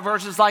qualified by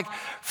verses like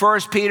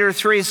 1 Peter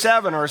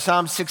 3:7 or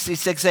Psalm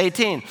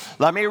 66:18.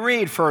 Let me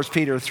read 1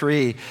 Peter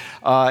 3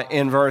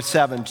 in verse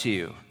 7 to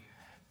you.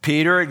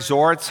 Peter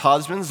exhorts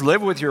husbands,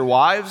 live with your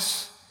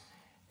wives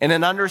in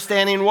an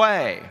understanding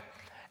way,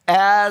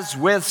 as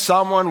with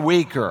someone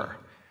weaker,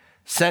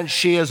 since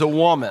she is a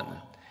woman,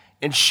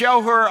 and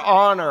show her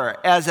honor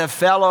as a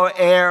fellow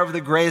heir of the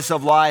grace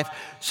of life,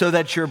 so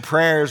that your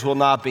prayers will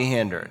not be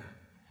hindered.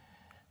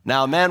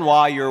 Now, men,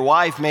 while your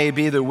wife may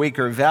be the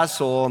weaker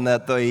vessel and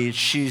that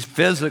she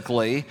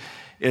physically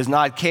is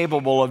not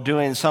capable of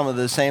doing some of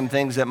the same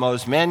things that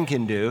most men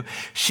can do,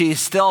 she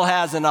still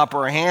has an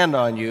upper hand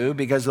on you,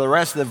 because the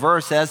rest of the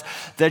verse says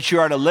that you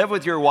are to live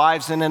with your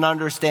wives in an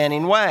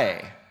understanding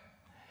way.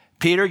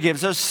 Peter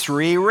gives us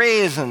three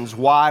reasons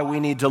why we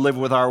need to live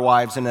with our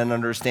wives in an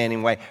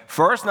understanding way.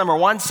 First, number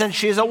one, since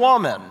she's a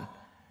woman,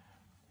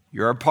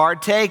 you're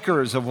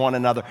partakers of one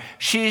another.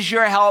 She's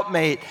your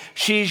helpmate.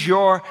 She's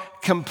your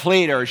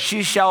completer.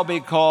 She shall be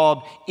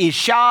called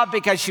Isha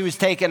because she was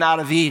taken out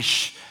of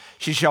Ish.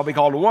 She shall be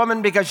called a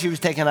woman because she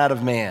was taken out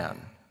of man.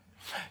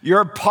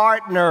 Your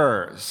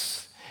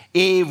partners.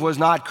 Eve was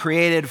not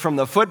created from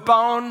the foot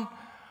bone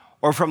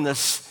or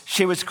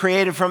she was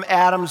created from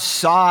Adam's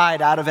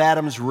side, out of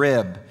Adam's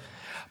rib.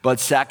 But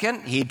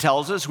second, he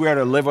tells us we are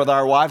to live with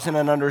our wives in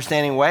an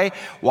understanding way.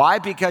 Why?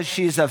 Because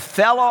she's a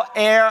fellow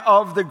heir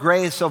of the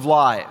grace of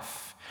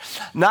life.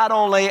 Not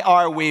only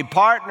are we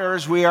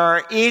partners, we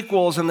are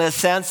equals in the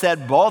sense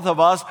that both of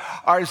us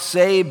are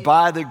saved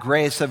by the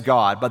grace of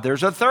God. But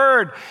there's a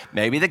third,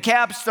 maybe the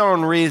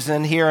capstone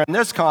reason here in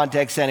this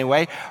context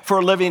anyway,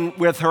 for living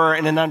with her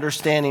in an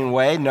understanding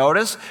way.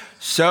 Notice,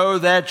 so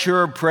that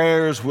your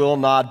prayers will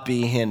not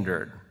be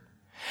hindered.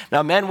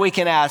 Now, men, we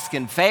can ask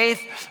in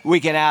faith, we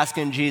can ask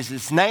in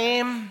Jesus'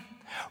 name,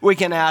 we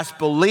can ask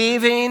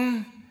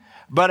believing,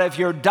 but if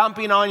you're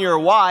dumping on your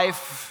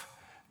wife,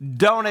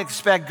 don't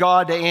expect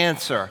God to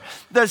answer.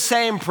 The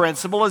same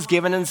principle is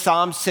given in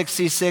Psalm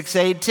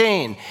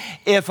 66:18.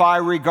 If I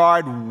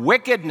regard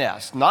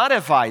wickedness, not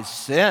if I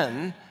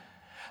sin,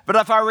 but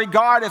if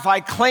I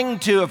cling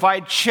to, if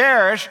I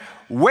cherish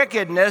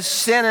wickedness,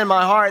 sin in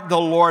my heart, the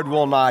Lord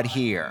will not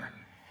hear.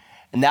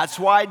 And that's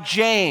why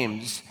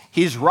James,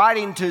 he's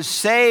writing to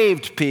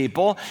saved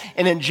people,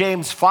 and in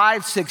James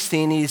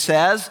 5:16 he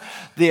says,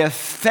 the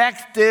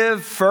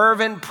effective,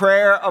 fervent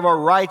prayer of a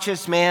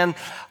righteous man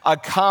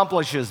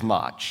accomplishes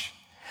much.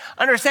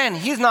 Understand,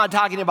 he's not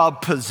talking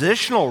about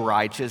positional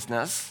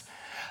righteousness.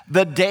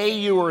 The day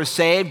you were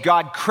saved,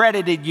 God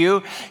credited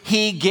you.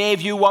 He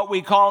gave you what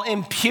we call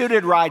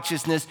imputed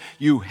righteousness.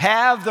 You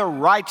have the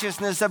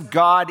righteousness of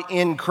God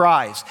in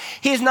Christ.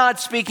 He's not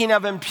speaking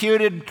of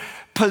imputed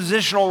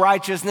positional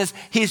righteousness.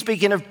 He's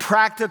speaking of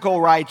practical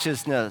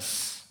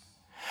righteousness,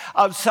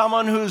 of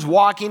someone who's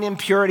walking in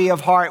purity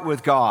of heart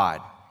with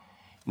God.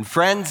 And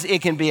friends,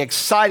 it can be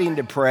exciting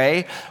to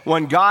pray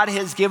when God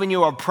has given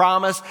you a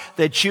promise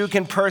that you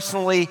can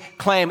personally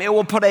claim. It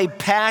will put a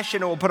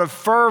passion, it will put a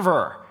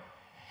fervor.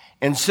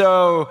 And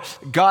so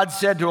God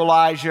said to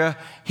Elijah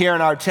here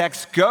in our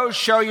text, go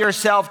show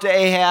yourself to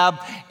Ahab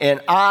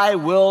and I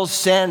will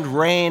send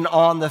rain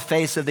on the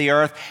face of the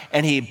earth.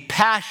 And he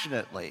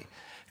passionately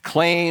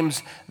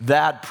claims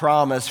that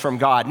promise from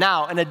God.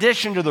 Now, in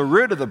addition to the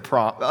root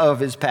of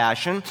his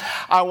passion,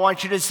 I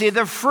want you to see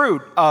the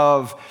fruit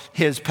of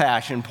his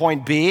passion.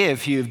 Point B,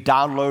 if you've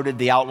downloaded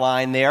the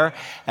outline there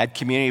at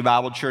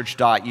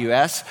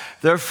communitybiblechurch.us,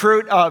 the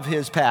fruit of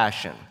his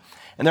passion.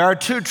 And there are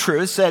two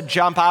truths that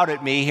jump out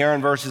at me here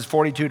in verses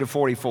 42 to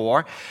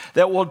 44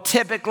 that will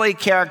typically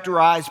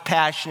characterize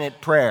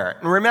passionate prayer.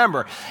 And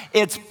remember,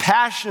 it's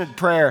passionate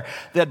prayer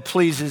that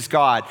pleases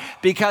God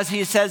because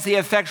he says the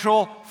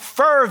effectual,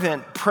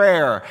 fervent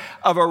prayer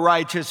of a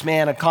righteous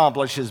man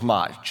accomplishes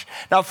much.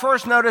 Now,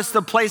 first notice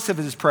the place of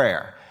his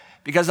prayer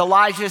because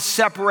Elijah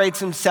separates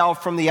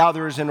himself from the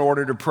others in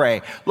order to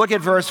pray. Look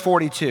at verse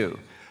 42.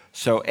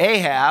 So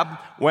Ahab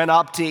went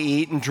up to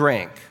eat and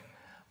drink.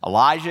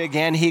 Elijah,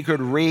 again, he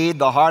could read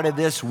the heart of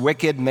this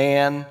wicked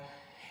man.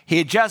 He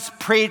had just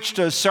preached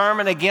a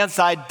sermon against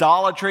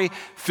idolatry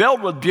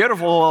filled with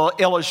beautiful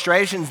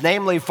illustrations,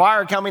 namely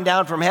fire coming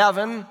down from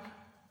heaven.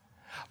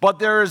 But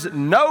there's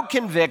no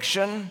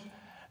conviction,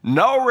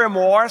 no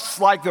remorse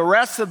like the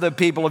rest of the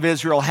people of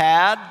Israel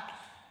had.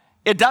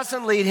 It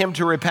doesn't lead him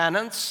to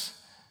repentance.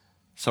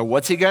 So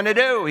what's he going to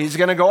do? He's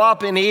going to go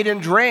up and eat and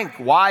drink.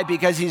 Why?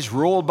 Because he's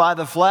ruled by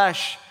the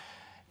flesh.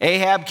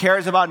 Ahab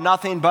cares about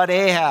nothing but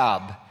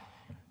Ahab.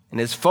 And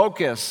his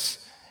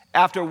focus,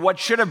 after what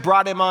should have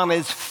brought him on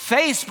his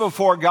face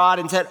before God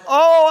and said,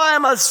 oh,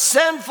 I'm a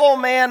sinful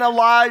man,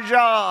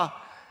 Elijah.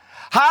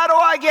 How do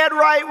I get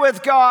right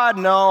with God?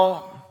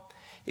 No,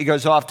 he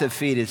goes off to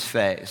feed his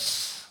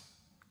face.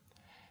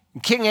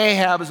 And King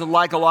Ahab is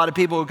like a lot of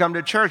people who come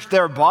to church.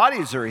 Their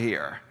bodies are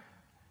here,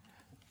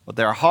 but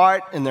their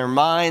heart and their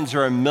minds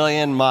are a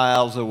million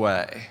miles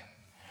away.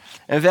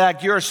 In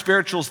fact, your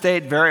spiritual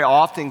state very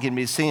often can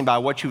be seen by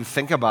what you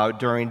think about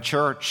during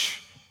church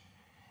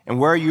and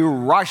where you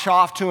rush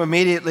off to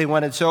immediately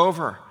when it's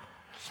over.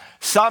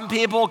 Some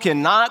people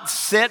cannot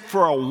sit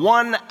for a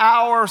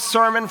 1-hour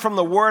sermon from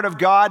the Word of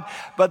God,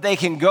 but they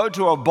can go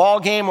to a ball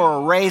game or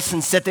a race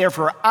and sit there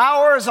for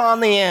hours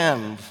on the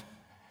end.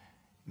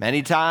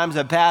 Many times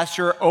a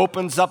pastor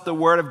opens up the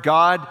Word of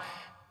God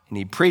and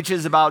he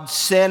preaches about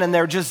sin and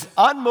they're just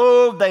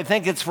unmoved. They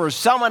think it's for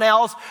someone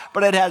else,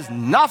 but it has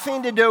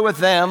nothing to do with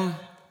them.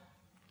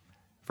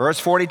 Verse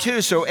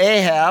 42, so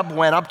Ahab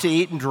went up to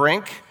eat and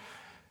drink,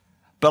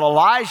 but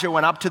Elijah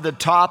went up to the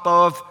top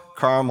of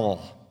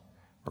Carmel,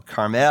 or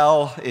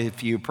Carmel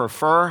if you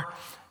prefer,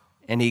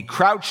 and he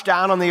crouched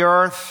down on the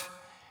earth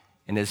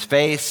and his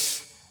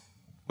face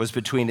was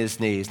between his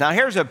knees. Now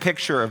here's a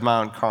picture of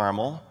Mount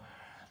Carmel.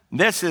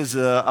 This is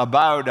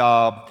about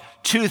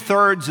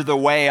 2/3 of the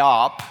way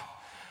up.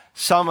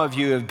 Some of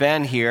you have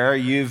been here.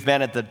 You've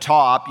been at the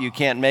top. You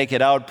can't make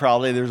it out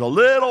probably. There's a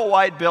little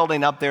white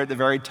building up there at the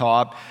very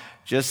top,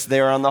 just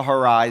there on the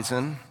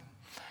horizon.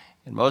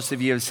 And most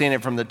of you have seen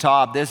it from the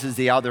top. This is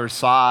the other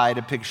side,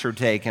 a picture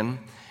taken.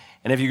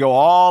 And if you go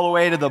all the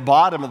way to the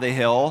bottom of the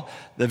hill,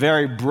 the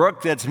very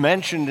brook that's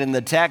mentioned in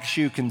the text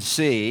you can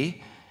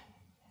see.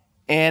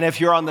 And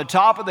if you're on the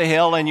top of the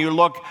hill and you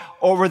look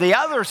over the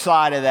other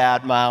side of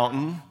that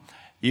mountain,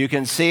 you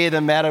can see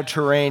the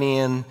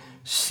Mediterranean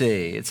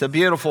Sea. It's a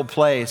beautiful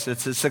place.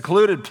 It's a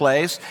secluded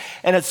place,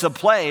 and it's a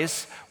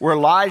place where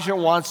Elijah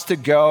wants to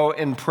go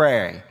and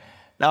pray.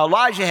 Now,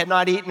 Elijah had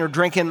not eaten or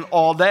drinking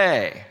all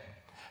day,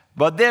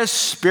 but this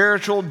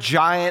spiritual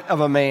giant of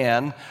a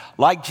man,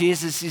 like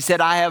Jesus, he said,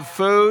 I have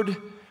food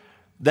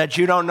that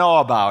you don't know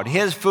about.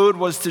 His food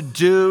was to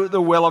do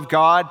the will of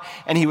God,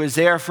 and he was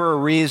there for a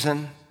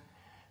reason.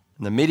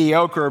 The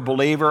mediocre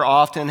believer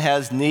often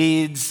has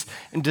needs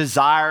and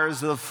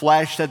desires of the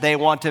flesh that they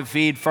want to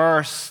feed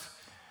first,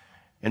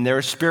 and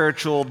their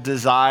spiritual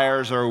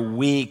desires are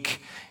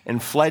weak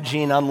and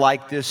fledgling,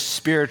 unlike this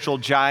spiritual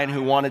giant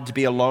who wanted to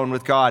be alone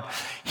with God.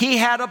 He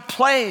had a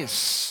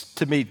place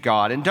to meet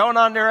God, and don't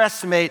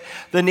underestimate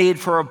the need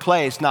for a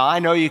place. Now, I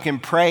know you can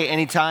pray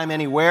anytime,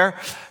 anywhere.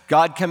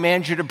 God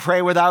commands you to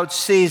pray without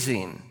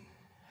ceasing.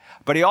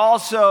 But he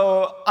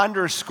also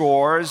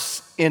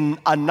underscores in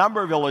a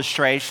number of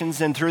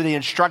illustrations and through the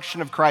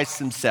instruction of Christ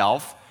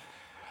himself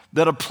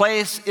that a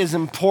place is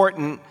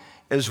important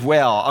as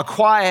well, a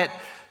quiet,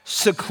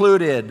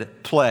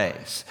 secluded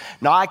place.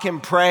 Now, I can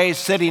pray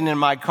sitting in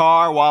my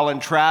car while in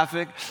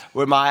traffic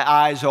with my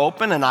eyes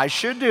open, and I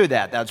should do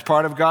that. That's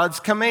part of God's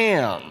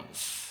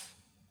commands.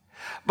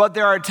 But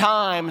there are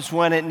times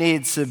when it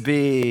needs to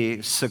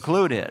be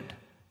secluded.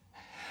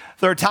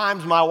 There are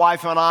times my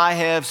wife and I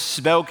have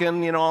spoken,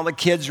 the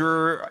kids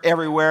are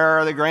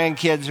everywhere, the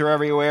grandkids are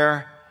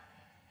everywhere.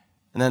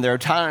 And then there are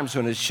times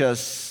when it's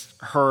just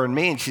her and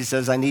me, and she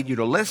says, I need you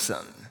to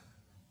listen.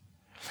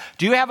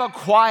 Do you have a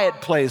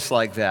quiet place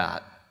like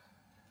that?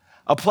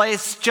 A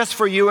place just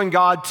for you and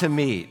God to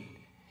meet?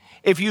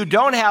 If you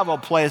don't have a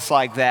place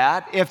like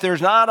that, if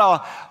there's not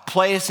a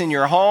place in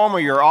your home or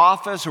your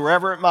office, or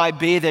wherever it might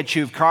be that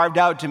you've carved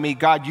out to meet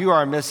God, you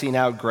are missing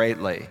out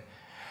greatly.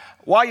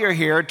 While you're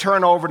here,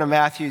 turn over to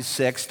Matthew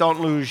 6. Don't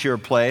lose your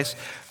place.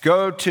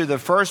 Go to the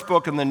first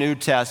book in the New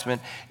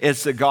Testament.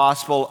 It's the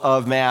Gospel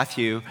of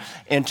Matthew.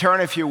 And turn,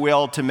 if you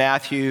will, to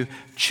Matthew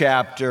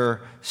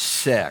chapter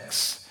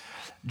 6.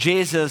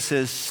 Jesus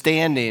is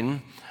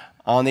standing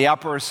on the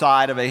upper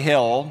side of a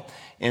hill,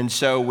 and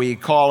so we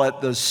call it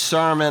the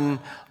Sermon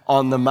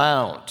on the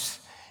Mount.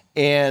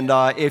 And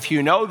if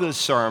you know this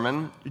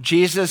sermon,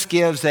 Jesus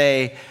gives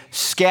a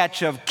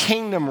sketch of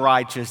kingdom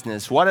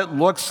righteousness, what it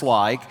looks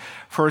like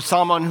for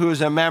someone who is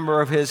a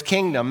member of his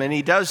kingdom. And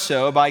he does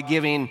so by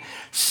giving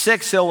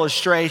 6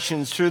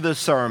 illustrations through the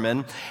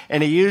sermon.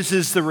 And he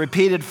uses the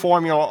repeated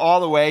formula all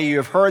the way. You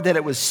have heard that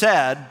it was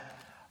said,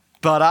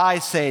 but I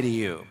say to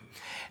you.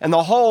 And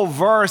the whole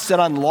verse that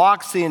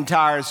unlocks the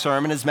entire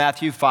sermon is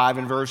Matthew 5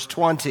 and verse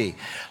 20.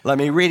 Let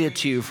me read it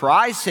to you. For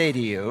I say to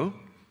you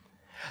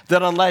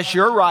that unless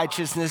your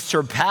righteousness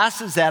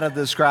surpasses that of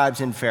the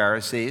scribes and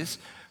Pharisees,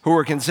 who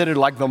were considered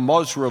like the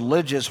most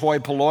religious hoi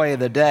polloi of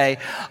the day,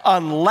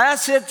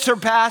 unless it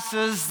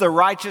surpasses the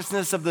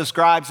righteousness of the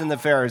scribes and the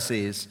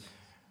Pharisees,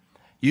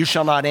 you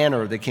shall not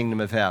enter the kingdom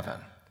of heaven.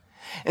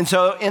 And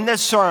so in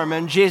this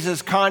sermon,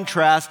 Jesus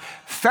contrasts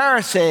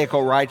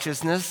Pharisaical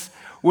righteousness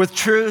with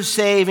true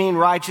saving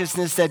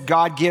righteousness that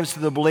God gives to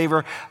the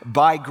believer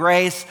by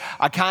grace,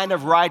 a kind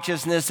of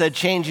righteousness that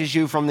changes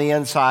you from the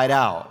inside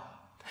out.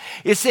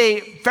 You see,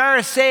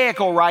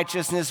 Pharisaical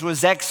righteousness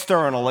was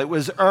external, it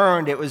was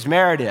earned, it was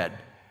merited.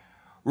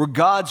 Where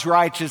God's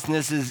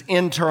righteousness is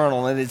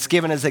internal and it's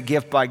given as a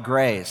gift by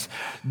grace.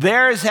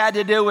 Theirs had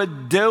to do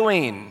with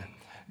doing.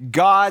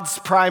 God's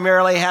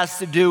primarily has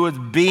to do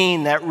with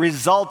being, that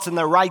results in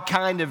the right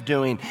kind of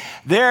doing.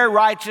 Their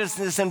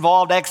righteousness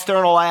involved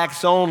external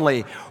acts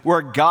only,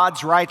 where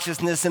God's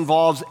righteousness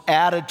involves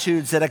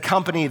attitudes that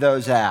accompany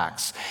those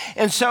acts.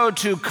 And so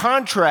to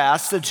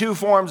contrast the two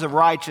forms of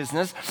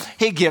righteousness,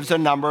 he gives a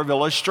number of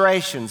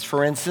illustrations.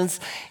 For instance,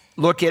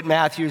 look at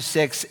Matthew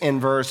 6 in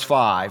verse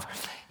 5.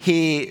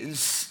 He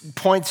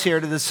points here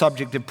to the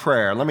subject of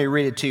prayer. Let me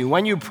read it to you.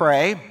 When you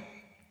pray,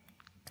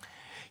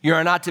 you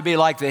are not to be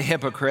like the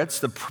hypocrites,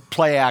 the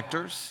play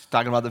actors,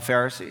 talking about the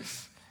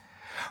Pharisees.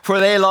 For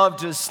they love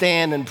to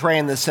stand and pray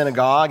in the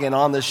synagogue and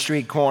on the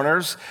street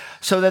corners,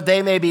 so that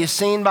they may be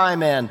seen by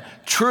men.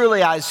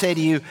 Truly, I say to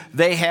you,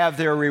 they have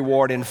their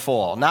reward in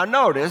full. Now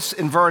notice,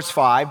 in verse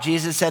 5,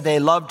 Jesus said they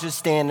love to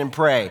stand and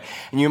pray.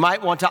 And you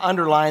might want to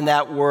underline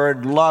that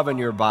word love in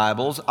your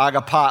Bibles,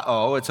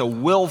 agapao. It's a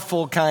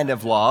willful kind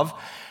of love,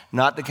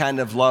 not the kind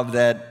of love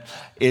that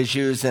is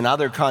used in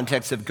other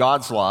contexts of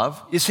God's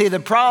love. You see, the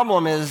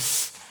problem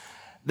is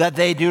that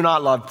they do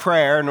not love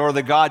prayer, nor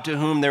the God to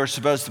whom they're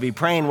supposed to be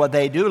praying. What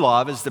they do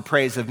love is the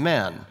praise of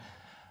men,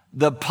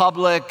 the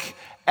public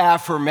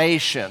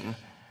affirmation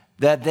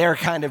that their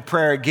kind of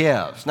prayer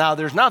gives. Now,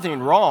 there's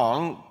nothing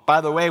wrong, by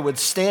the way, with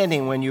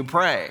standing when you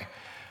pray.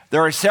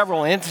 There are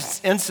several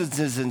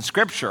instances in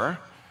Scripture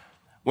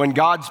when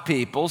God's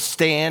people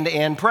stand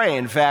and pray.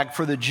 In fact,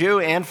 for the Jew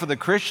and for the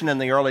Christian in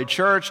the early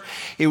church,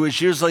 it was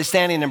usually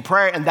standing in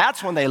prayer, and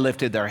that's when they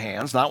lifted their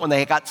hands, not when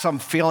they got some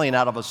feeling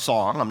out of a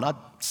song. I'm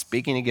not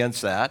speaking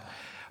against that.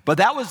 But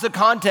that was the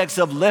context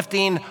of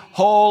lifting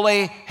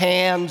holy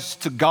hands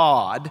to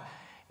God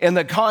in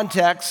the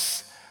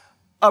context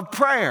of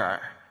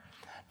prayer.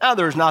 Now,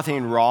 there's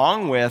nothing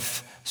wrong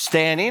with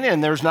standing,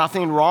 and there's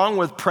nothing wrong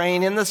with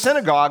praying in the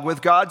synagogue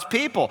with God's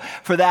people.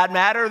 For that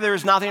matter,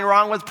 there's nothing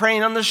wrong with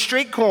praying on the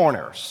street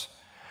corners.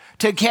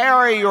 To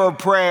carry your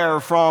prayer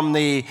from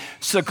the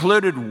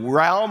secluded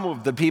realm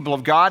of the people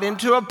of God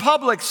into a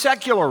public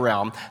secular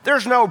realm.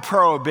 There's no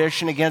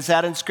prohibition against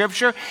that in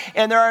Scripture,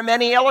 and there are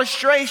many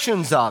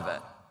illustrations of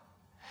it.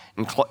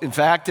 In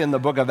fact, in the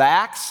book of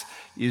Acts,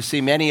 you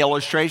see many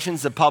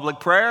illustrations of public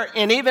prayer,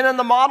 and even in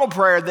the model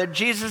prayer that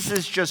Jesus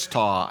has just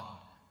taught.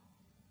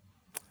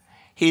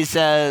 He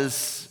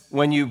says,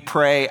 when you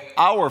pray,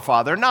 our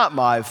Father, not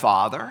my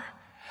Father,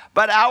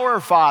 But our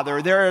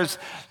Father, there's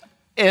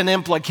an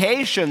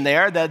implication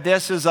there that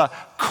this is a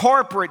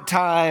corporate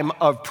time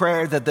of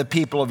prayer that the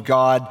people of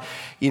God,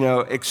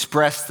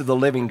 express to the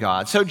living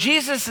God. So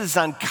Jesus is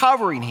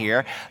uncovering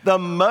here the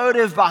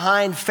motive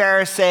behind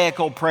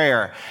Pharisaical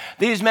prayer.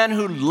 These men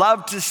who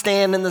love to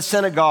stand in the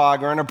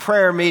synagogue or in a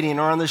prayer meeting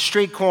or on the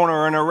street corner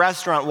or in a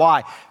restaurant.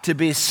 Why? To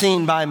be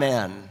seen by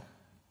men.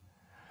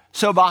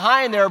 So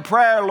behind their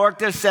prayer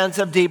lurked a sense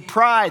of deep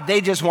pride.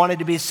 They just wanted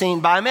to be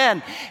seen by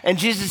men. And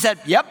Jesus said,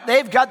 yep,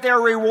 they've got their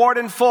reward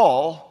in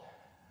full.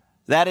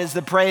 That is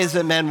the praise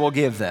that men will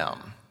give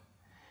them.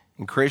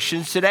 And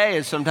Christians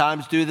today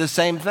sometimes do the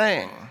same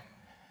thing.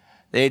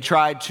 They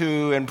try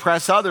to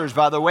impress others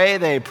by the way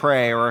they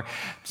pray, or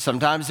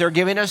sometimes they're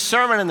giving a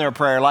sermon in their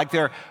prayer, like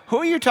who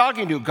are you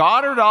talking to,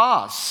 God or to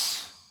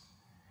us?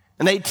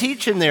 And they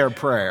teach in their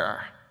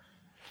prayer.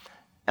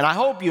 And I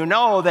hope you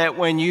know that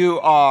when you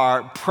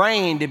are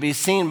praying to be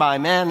seen by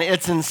men,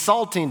 it's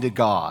insulting to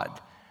God.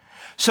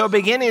 So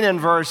beginning in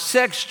verse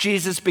 6,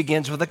 Jesus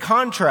begins with a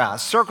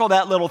contrast. Circle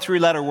that little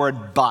 3-letter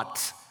word,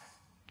 but.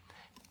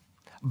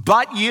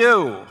 But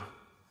you,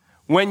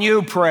 when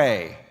you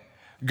pray,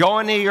 go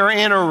into your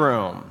inner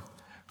room,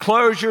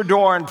 close your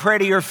door and pray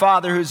to your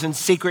Father who's in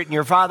secret, and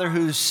your Father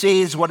who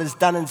sees what is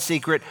done in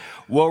secret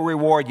will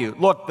reward you.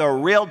 Look, the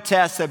real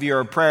test of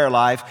your prayer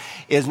life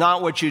is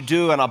not what you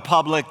do in a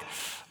public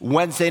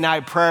Wednesday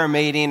night prayer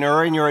meeting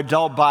or in your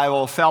adult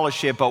Bible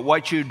fellowship, but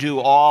what you do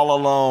all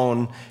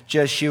alone,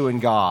 just you and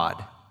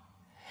God.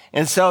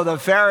 And so the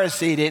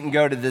Pharisee didn't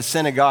go to the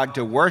synagogue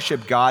to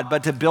worship God,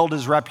 but to build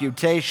his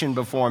reputation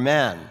before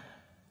men.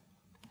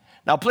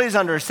 Now, please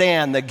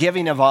understand the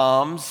giving of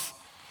alms,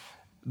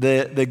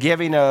 the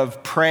giving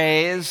of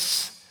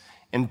praise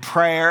and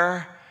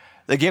prayer,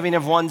 the giving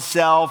of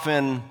oneself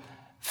and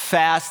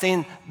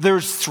fasting.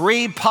 There's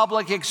 3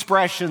 public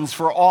expressions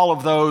for all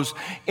of those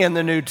in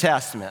the New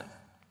Testament.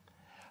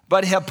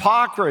 But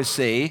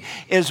hypocrisy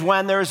is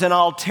when there's an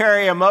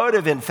ulterior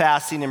motive in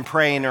fasting and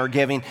praying or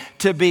giving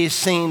to be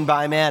seen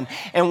by men.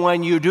 And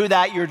when you do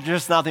that, you're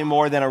just nothing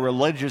more than a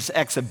religious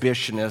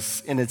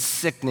exhibitionist, and it's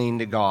sickening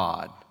to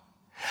God.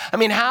 I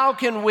mean, how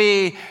can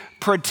we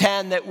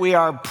pretend that we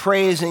are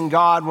praising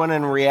God when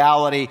in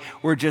reality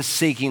we're just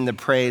seeking the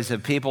praise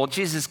of people?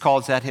 Jesus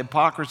calls that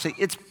hypocrisy.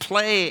 It's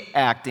play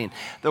acting.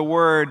 The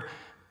word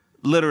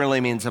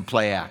literally means a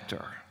play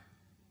actor.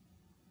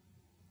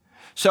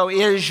 So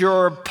is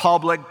your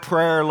public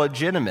prayer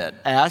legitimate?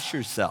 Ask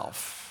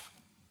yourself.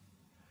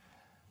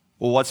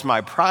 Well, what's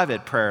my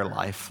private prayer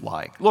life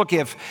like? Look,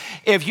 if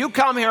you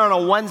come here on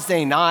a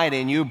Wednesday night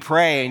and you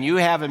pray and you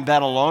haven't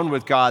been alone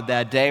with God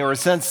that day or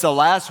since the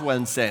last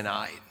Wednesday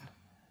night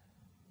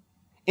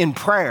in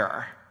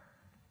prayer,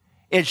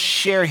 it's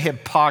sheer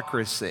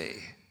hypocrisy.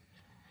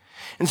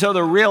 And so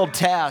the real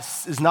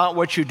test is not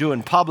what you do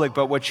in public,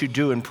 but what you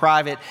do in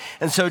private.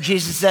 And so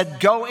Jesus said,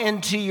 go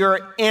into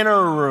your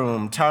inner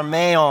room,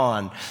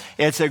 tarmeion.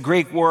 It's a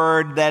Greek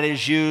word that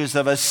is used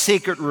of a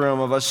secret room,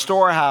 of a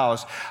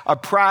storehouse, a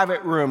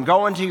private room.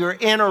 Go into your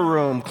inner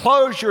room,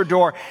 close your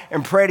door,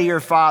 and pray to your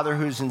Father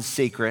who's in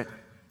secret.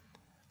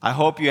 I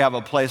hope you have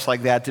a place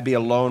like that to be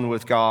alone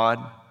with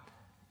God.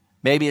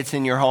 Maybe it's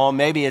in your home,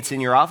 maybe it's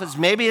in your office,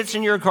 maybe it's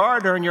in your car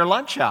during your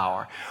lunch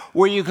hour,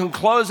 where you can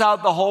close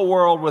out the whole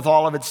world with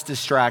all of its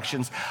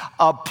distractions,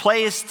 a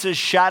place to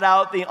shut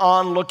out the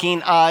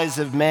onlooking eyes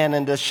of men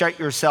and to shut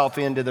yourself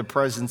into the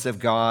presence of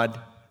God.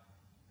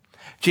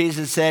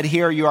 Jesus said,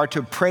 here you are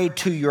to pray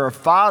to your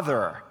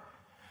Father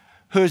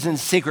who's in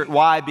secret.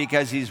 Why?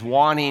 Because he's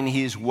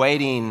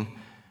waiting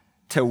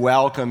to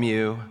welcome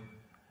you.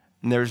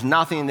 And there's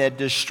nothing that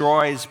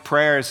destroys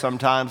prayer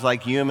sometimes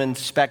like human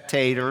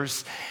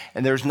spectators.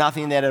 And there's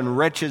nothing that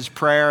enriches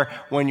prayer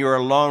when you're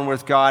alone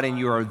with God and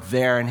you are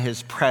there in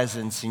his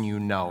presence and you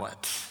know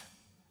it.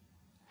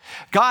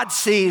 God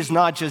sees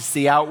not just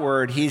the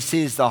outward, he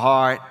sees the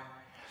heart.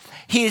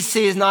 He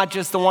sees not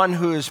just the one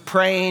who is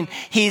praying,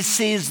 he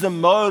sees the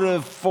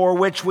motive for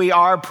which we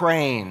are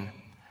praying.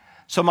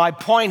 So my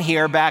point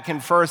here back in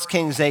 1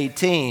 Kings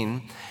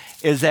 18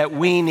 is that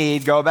we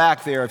need, go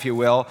back there if you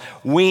will,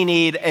 we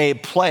need a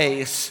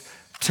place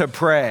to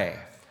pray.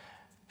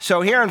 So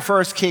here in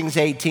 1 Kings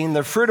 18,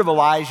 the fruit of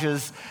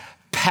Elijah's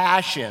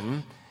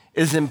passion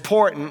is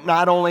important,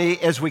 not only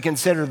as we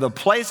consider the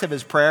place of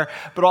his prayer,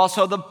 but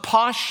also the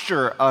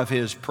posture of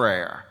his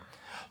prayer.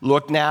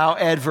 Look now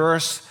at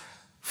verse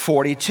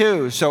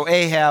 42. So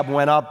Ahab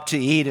went up to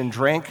eat and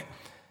drink,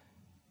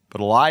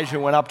 but Elijah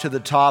went up to the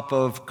top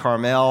of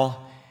Carmel,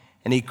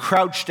 and he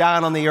crouched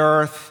down on the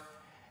earth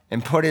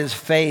and put his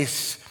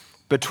face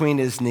between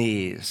his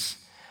knees.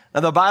 Now,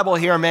 the Bible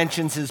here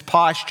mentions his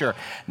posture,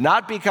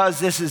 not because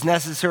this is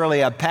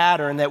necessarily a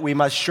pattern that we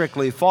must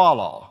strictly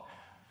follow,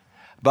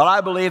 but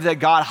I believe that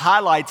God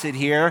highlights it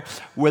here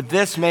with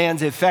this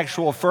man's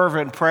effectual,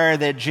 fervent prayer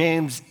that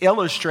James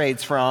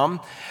illustrates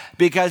from,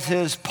 because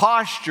his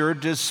posture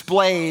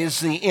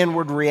displays the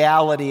inward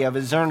reality of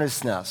his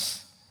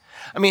earnestness.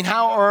 I mean,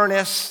 how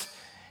earnest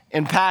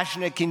and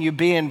passionate can you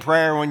be in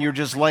prayer when you're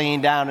just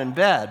laying down in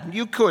bed?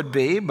 You could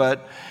be,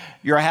 but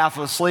you're half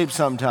asleep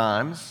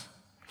sometimes?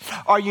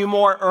 Are you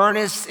more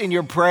earnest in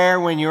your prayer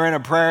when you're in a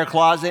prayer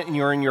closet and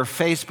you're in your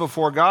face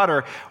before God,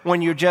 or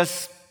when you're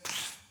just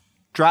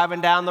driving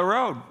down the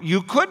road?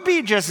 You could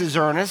be just as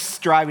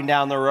earnest driving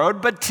down the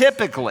road, but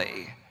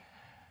typically,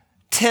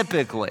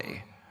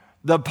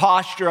 the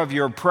posture of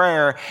your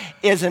prayer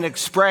is an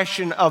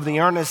expression of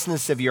the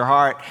earnestness of your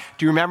heart.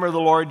 Do you remember the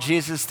Lord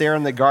Jesus there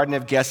in the Garden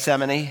of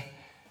Gethsemane?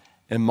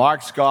 In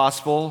Mark's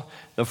Gospel,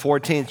 the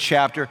 14th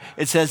chapter,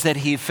 it says that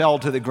he fell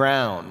to the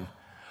ground.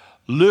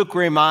 Luke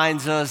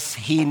reminds us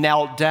he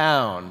knelt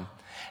down.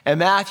 And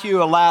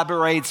Matthew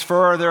elaborates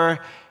further,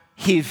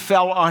 he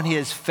fell on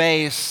his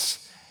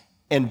face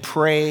and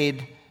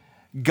prayed.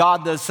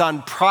 God the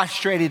Son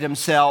prostrated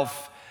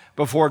himself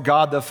before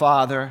God the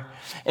Father.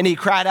 And he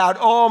cried out,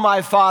 "Oh,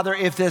 my Father,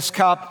 if this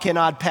cup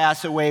cannot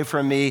pass away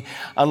from me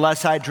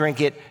unless I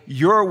drink it,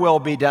 your will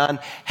be done."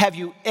 Have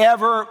you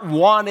ever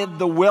wanted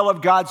the will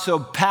of God so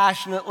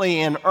passionately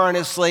and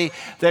earnestly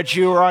that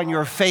you are on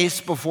your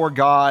face before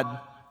God?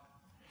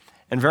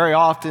 And very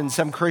often,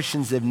 some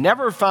Christians have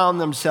never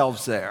found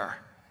themselves there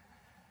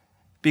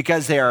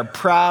because they are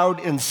proud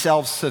and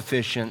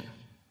self-sufficient.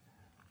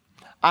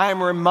 I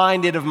am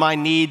reminded of my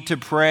need to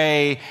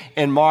pray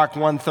in Mark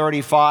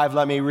 1:35.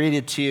 Let me read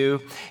it to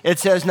you. It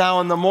says,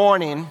 "Now in the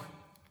morning,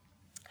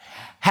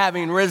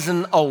 having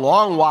risen a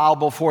long while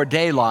before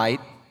daylight,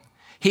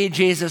 he,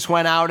 Jesus,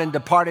 went out and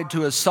departed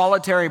to a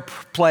solitary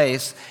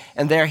place,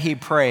 and there he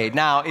prayed."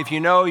 Now, if you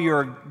know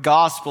your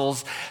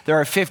Gospels, there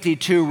are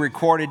 52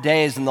 recorded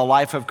days in the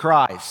life of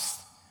Christ.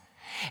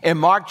 And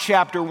Mark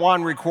chapter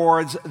 1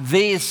 records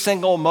the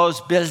single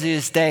most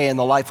busiest day in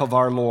the life of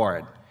our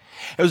Lord.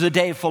 It was a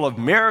day full of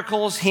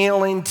miracles,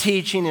 healing,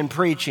 teaching, and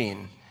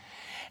preaching.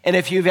 And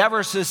if you've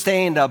ever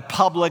sustained a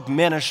public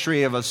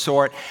ministry of a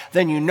sort,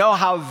 then you know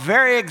how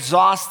very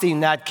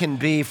exhausting that can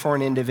be for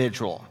an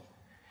individual.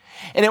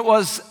 And it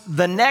was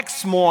the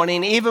next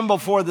morning, even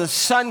before the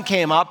sun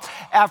came up,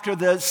 after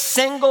the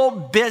single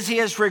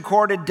busiest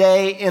recorded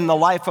day in the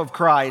life of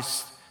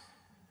Christ,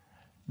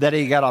 that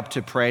he got up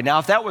to pray. Now,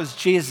 if that was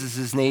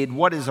Jesus' need,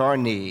 what is our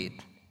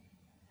need?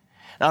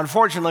 Now,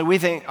 unfortunately, we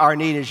think our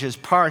need is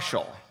just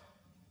partial.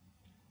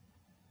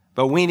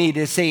 But we need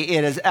to see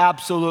it is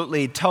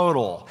absolutely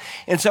total.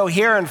 And so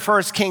here in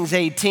 1 Kings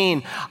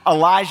 18,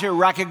 Elijah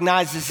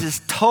recognizes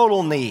his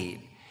total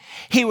need.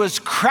 He was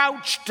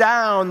crouched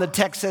down, the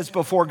text says,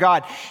 before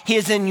God. He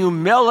is in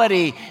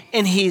humility,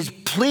 and he's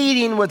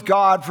pleading with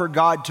God for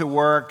God to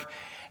work.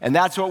 And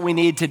that's what we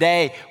need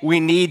today. We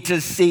need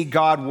to see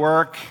God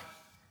work.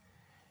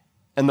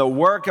 And the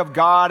work of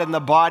God in the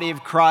body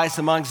of Christ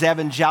amongst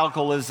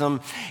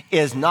evangelicalism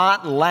is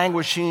not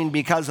languishing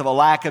because of a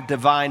lack of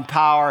divine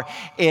power.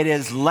 It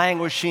is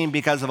languishing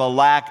because of a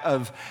lack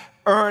of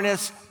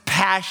earnest,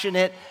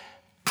 passionate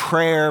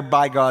prayer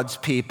by God's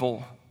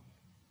people.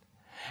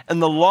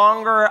 And the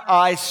longer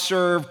I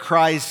serve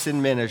Christ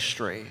in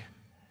ministry,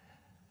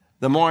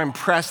 the more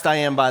impressed I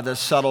am by the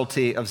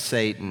subtlety of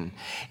Satan.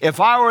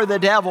 If I were the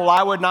devil,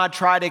 I would not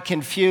try to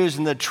confuse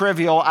in the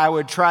trivial, I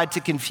would try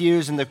to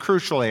confuse in the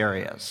crucial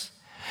areas.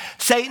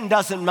 Satan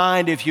doesn't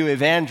mind if you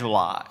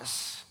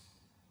evangelize,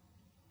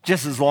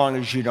 just as long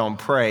as you don't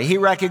pray. He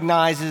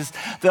recognizes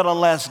that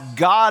unless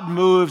God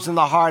moves in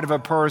the heart of a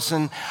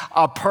person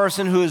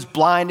who is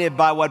blinded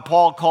by what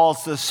Paul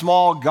calls the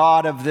small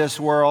god of this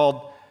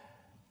world,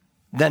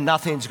 then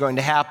nothing's going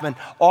to happen.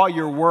 All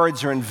your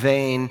words are in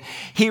vain.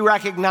 He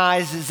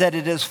recognizes that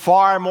it is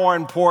far more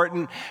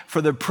important for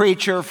the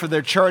preacher, for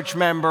the church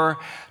member,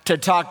 to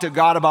talk to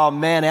God about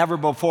men ever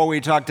before we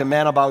talk to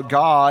men about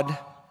God.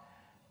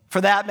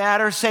 For that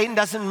matter, Satan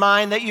doesn't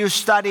mind that you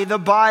study the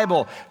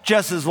Bible,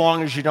 just as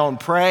long as you don't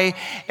pray.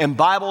 And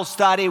Bible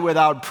study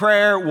without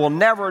prayer will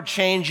never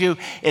change you.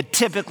 It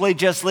typically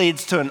just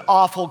leads to an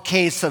awful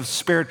case of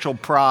spiritual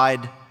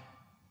pride.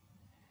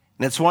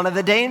 And it's one of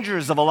the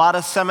dangers of a lot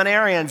of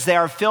seminarians. They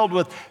are filled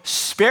with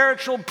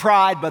spiritual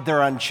pride, but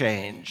they're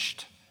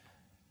unchanged.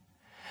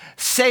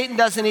 Satan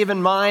doesn't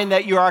even mind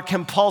that you are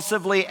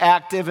compulsively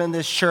active in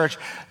this church,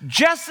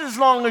 just as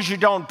long as you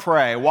don't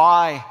pray.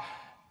 Why?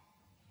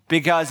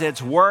 Because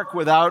it's work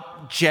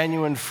without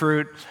genuine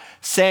fruit.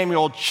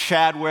 Samuel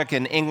Chadwick,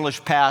 an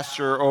English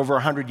pastor over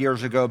 100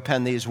 years ago,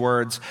 penned these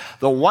words: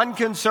 "The one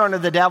concern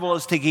of the devil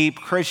is to keep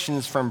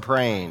Christians from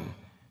praying.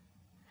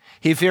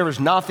 He fears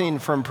nothing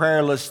from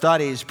prayerless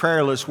studies,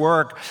 prayerless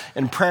work,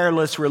 and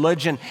prayerless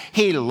religion.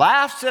 He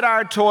laughs at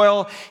our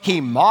toil,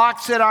 he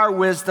mocks at our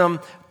wisdom,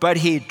 but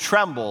he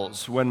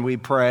trembles when we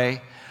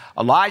pray."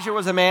 Elijah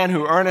was a man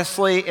who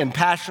earnestly and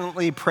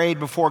passionately prayed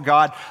before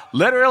God.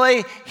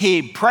 Literally,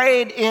 he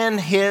prayed in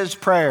his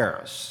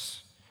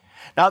prayers.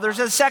 Now, there's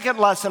a second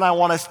lesson I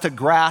want us to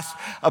grasp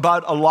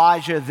about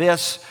Elijah,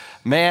 this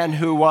man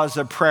who was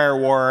a prayer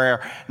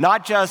warrior.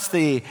 Not just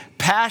the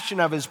passion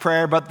of his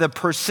prayer, but the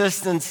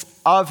persistence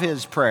of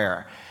his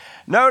prayer.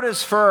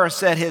 Notice first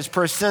that his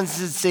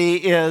persistency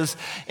is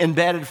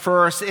embedded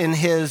first in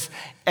his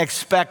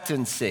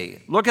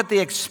expectancy. Look at the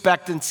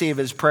expectancy of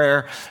his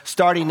prayer,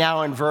 starting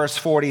now in verse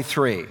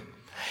 43.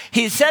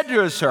 He said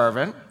to his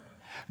servant,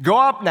 Go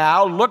up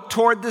now, look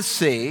toward the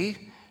sea.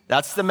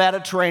 That's the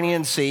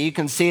Mediterranean Sea. You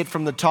can see it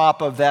from the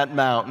top of that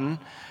mountain,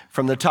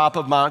 from the top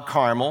of Mount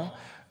Carmel.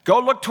 Go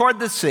look toward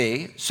the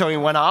sea. So he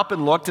went up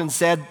and looked and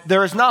said,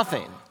 there is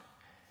nothing.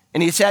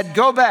 And he said,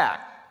 go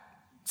back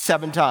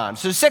 7 times.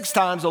 So 6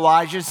 times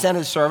Elijah sent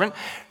his servant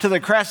to the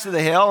crest of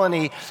the hill, and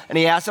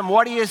he asked him,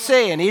 what do you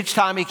see? And each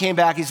time he came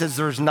back, he says,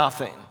 there's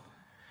nothing.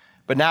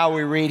 But now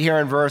we read here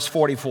in verse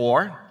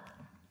 44,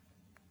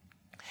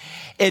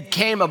 it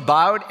came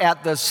about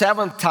at the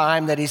 7th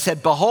time that he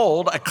said,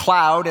 behold, a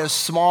cloud as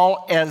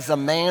small as a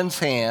man's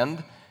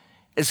hand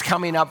is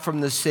coming up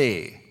from the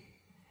sea.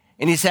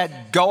 And he said,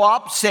 go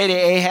up, say to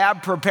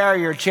Ahab, prepare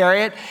your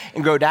chariot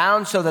and go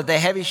down so that the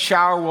heavy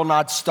shower will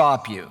not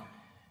stop you.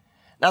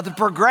 Now, the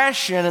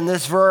progression in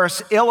this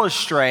verse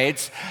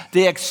illustrates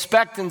the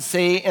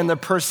expectancy and the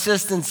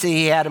persistency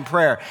he had in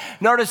prayer.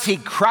 Notice he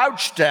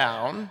crouched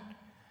down.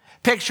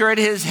 Picture it,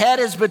 his head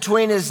is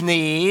between his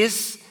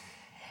knees,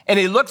 and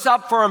he looks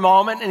up for a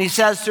moment, and he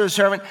says to his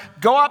servant,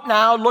 go up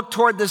now, look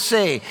toward the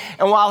sea.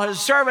 And while his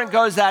servant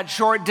goes that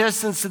short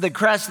distance to the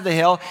crest of the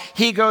hill,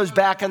 he goes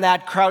back in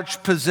that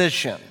crouched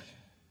position.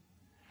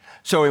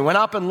 So he went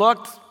up and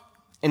looked,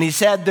 and he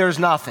said, there's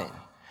nothing.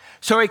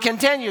 So he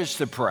continues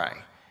to pray.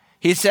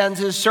 He sends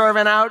his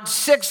servant out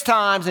 6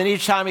 times, and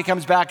each time he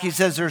comes back, he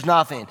says there's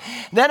nothing.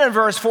 Then in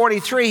verse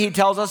 43, he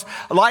tells us,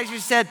 Elijah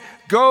said,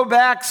 go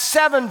back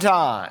 7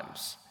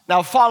 times.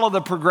 Now follow the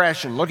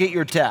progression. Look at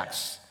your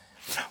text.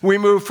 We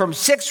move from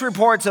 6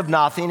 reports of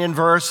nothing in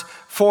verse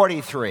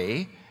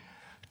 43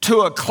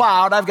 to a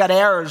cloud. I've got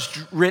errors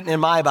written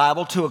in my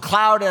Bible. To a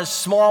cloud as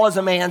small as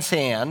a man's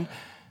hand.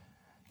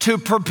 To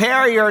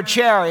prepare your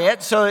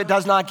chariot so it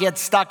does not get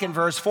stuck in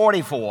verse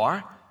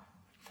 44.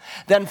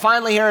 Then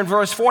finally here in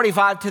verse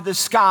 45, to the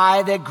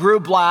sky that grew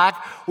black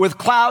with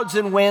clouds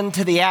and wind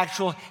to the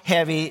actual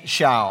heavy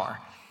shower.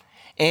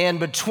 And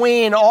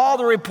between all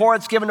the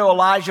reports given to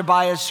Elijah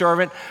by his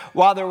servant,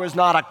 while there was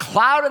not a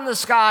cloud in the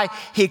sky,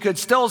 he could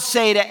still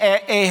say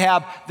to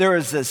Ahab, there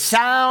is the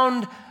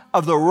sound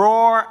of the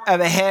roar of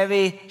a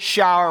heavy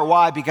shower.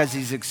 Why? Because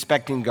he's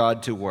expecting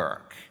God to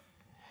work.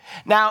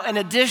 Now, in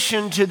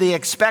addition to the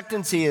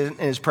expectancy in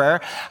his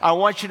prayer, I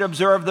want you to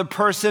observe the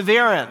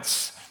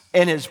perseverance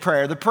in his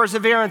prayer, the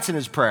perseverance in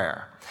his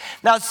prayer.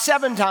 Now,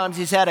 7 times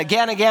he said,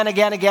 again.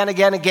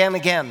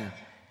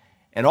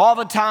 And all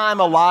the time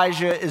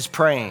Elijah is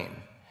praying.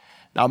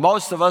 Now,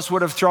 most of us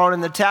would have thrown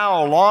in the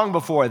towel long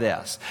before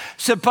this.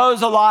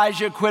 Suppose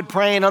Elijah quit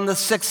praying on the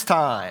 6th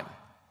time.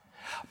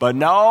 But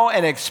no,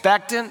 an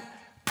expectant,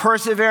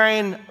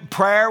 persevering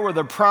prayer with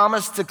a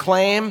promise to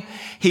claim.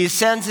 He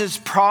sends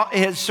his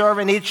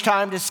servant each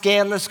time to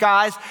scan the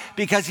skies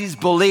because he's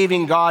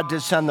believing God to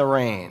send the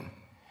rain.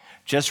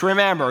 Just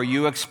remember,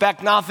 you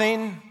expect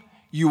nothing,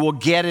 you will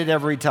get it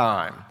every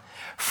time.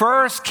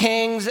 1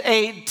 Kings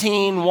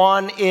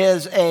 18:1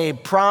 is a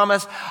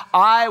promise.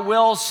 I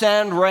will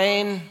send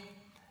rain.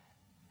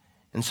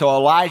 And so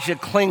Elijah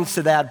clings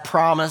to that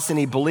promise, and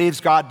he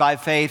believes God by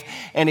faith,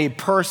 and he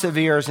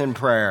perseveres in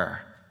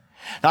prayer.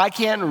 Now, I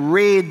can't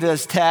read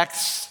this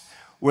text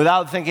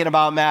without thinking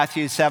about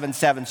Matthew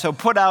 7:7. So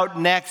put out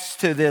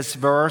next to this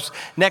verse,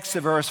 next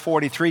to verse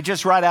 43,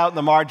 just write out in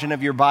the margin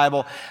of your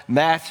Bible,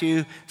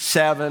 Matthew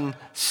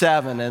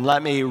 7:7, and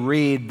let me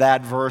read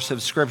that verse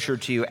of Scripture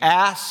to you.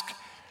 Ask,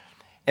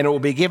 and it will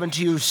be given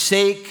to you.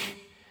 Seek,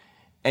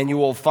 and you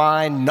will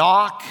find.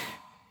 Knock,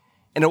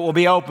 and it will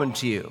be open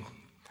to you.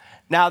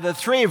 Now, the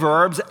 3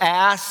 verbs,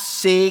 ask,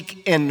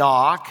 seek, and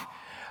knock,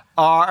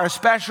 are a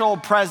special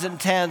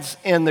present tense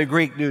in the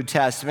Greek New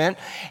Testament.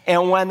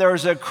 And when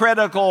there's a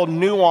critical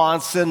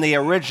nuance in the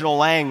original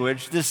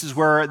language, this is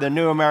where the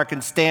New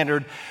American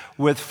Standard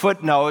with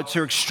footnotes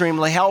are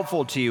extremely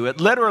helpful to you. It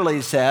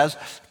literally says,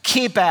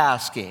 keep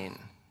asking,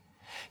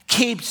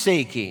 keep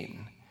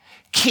seeking,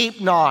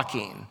 keep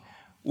knocking,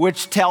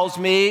 which tells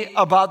me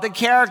about the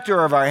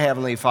character of our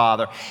Heavenly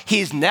Father.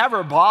 He's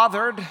never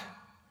bothered.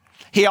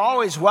 He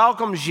always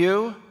welcomes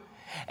you.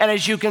 And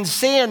as you can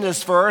see in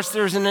this verse,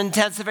 there's an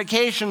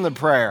intensification in the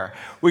prayer.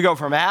 We go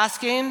from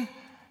asking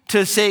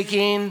to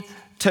seeking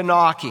to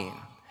knocking.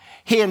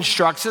 He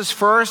instructs us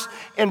first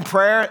in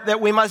prayer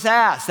that we must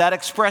ask. That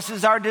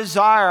expresses our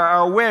desire,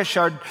 our wish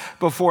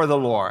before the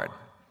Lord.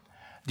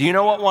 Do you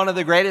know what one of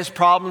the greatest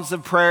problems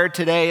of prayer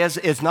today is?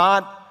 It's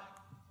not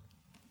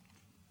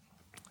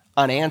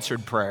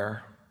unanswered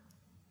prayer.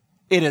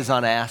 It is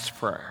unasked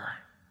prayer.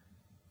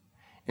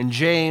 And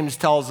James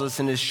tells us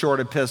in his short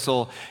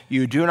epistle,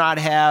 you do not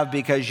have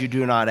because you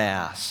do not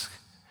ask.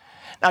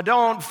 Now,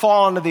 don't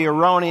fall into the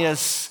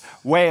erroneous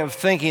way of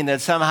thinking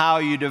that somehow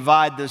you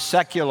divide the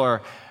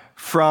secular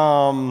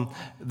from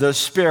the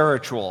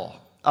spiritual.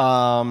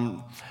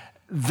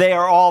 They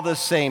are all the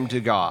same to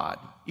God.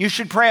 You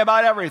should pray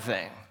about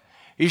everything.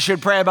 You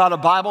should pray about a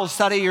Bible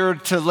study you're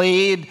to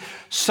lead,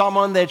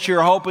 someone that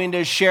you're hoping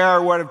to share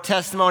a word of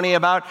testimony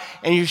about,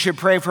 and you should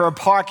pray for a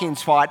parking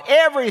spot.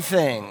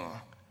 Everything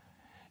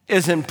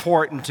is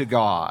important to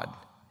God.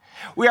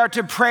 We are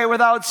to pray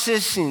without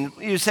ceasing.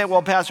 You say,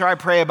 well, Pastor, I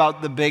pray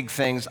about the big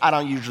things. I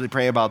don't usually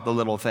pray about the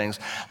little things.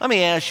 Let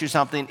me ask you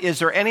something. Is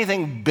there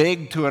anything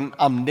big to an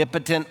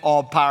omnipotent,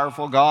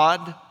 all-powerful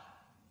God?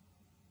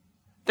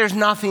 There's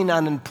nothing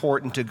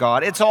unimportant to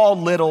God. It's all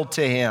little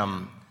to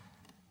him.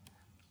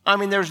 I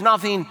mean, there's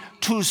nothing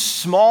too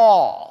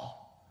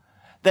small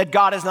that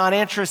God is not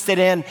interested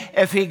in.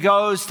 If he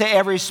goes to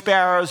every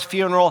sparrow's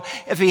funeral,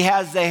 if he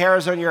has the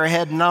hairs on your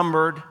head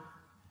numbered.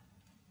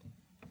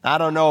 I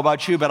don't know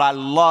about you, but I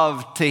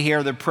love to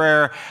hear the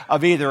prayer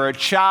of either a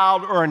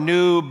child or a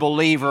new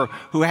believer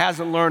who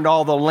hasn't learned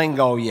all the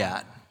lingo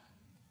yet.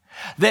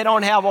 They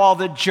don't have all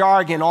the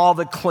jargon, all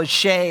the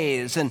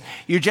cliches, and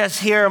you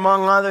just hear,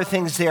 among other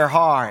things, their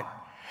heart.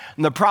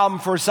 And the problem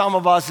for some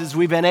of us is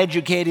we've been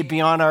educated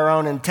beyond our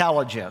own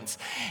intelligence.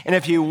 And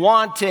if you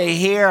want to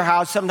hear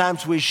how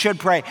sometimes we should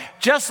pray,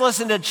 just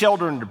listen to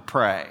children to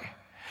pray.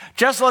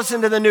 Just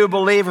listen to the new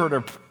believer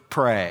to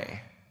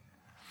pray.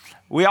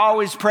 We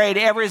always prayed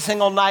every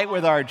single night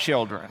with our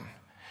children.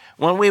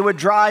 When we would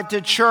drive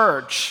to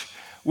church,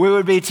 we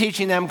would be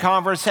teaching them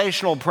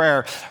conversational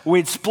prayer.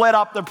 We'd split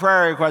up the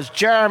prayer requests.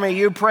 Jeremy,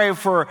 you pray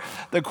for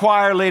the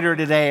choir leader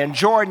today. And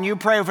Jordan, you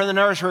pray for the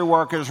nursery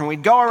workers. And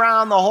we'd go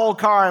around the whole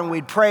car and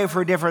we'd pray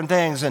for different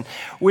things. And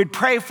we'd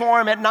pray for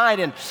them at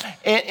night.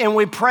 And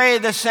we pray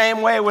the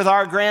same way with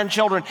our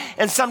grandchildren.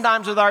 And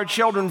sometimes with our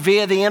children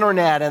via the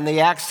internet and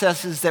the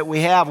accesses that we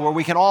have where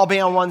we can all be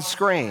on one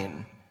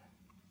screen.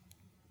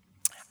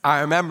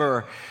 I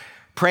remember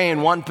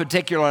praying one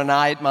particular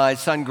night, my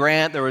son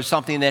Grant, there was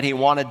something that he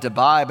wanted to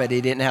buy, but he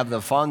didn't have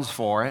the funds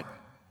for it.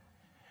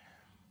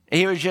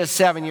 He was just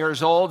 7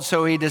 years old,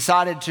 so he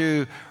decided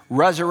to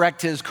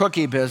resurrect his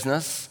cookie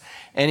business,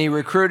 and he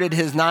recruited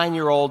his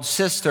 9-year-old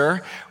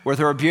sister with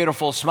her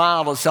beautiful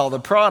smile to sell the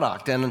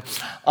product. And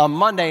on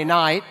Monday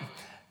night,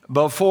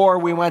 before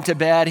we went to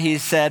bed, he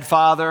said,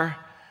 Father,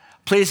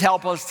 please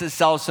help us to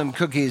sell some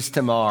cookies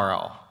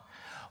tomorrow.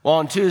 Well,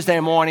 on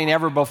Tuesday morning,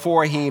 ever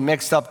before he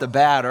mixed up the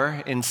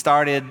batter and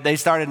they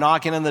started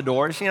knocking on the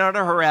doors, to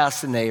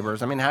harass the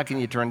neighbors. I mean, how can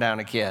you turn down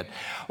a kid?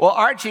 Well,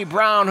 Archie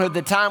Brown, who at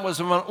the time was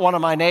one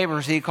of my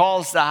neighbors, he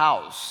calls the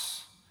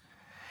house.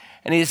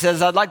 And he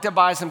says, I'd like to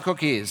buy some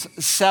cookies,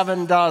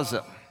 7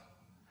 dozen.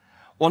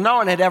 Well, no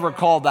one had ever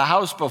called the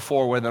house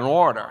before with an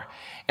order.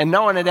 And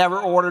no one had ever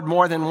ordered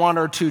more than 1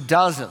 or 2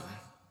 dozen.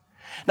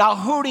 Now,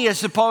 who do you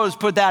suppose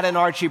put that in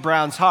Archie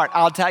Brown's heart?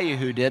 I'll tell you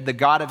who did. The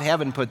God of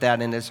heaven put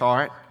that in his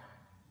heart.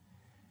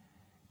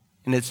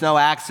 And it's no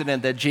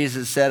accident that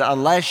Jesus said,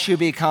 unless you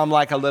become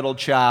like a little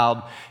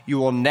child, you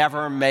will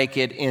never make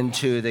it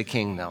into the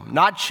kingdom.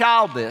 Not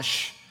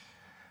childish,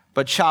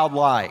 but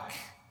childlike.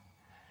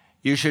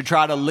 You should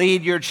try to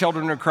lead your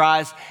children to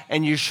Christ,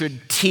 and you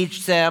should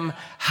teach them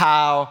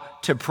how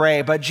to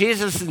pray. But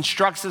Jesus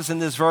instructs us in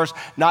this verse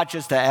not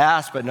just to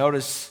ask, but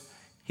notice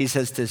he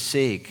says to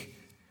seek.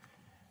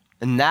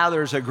 And now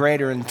there's a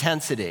greater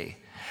intensity.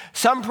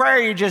 Some prayer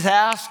you just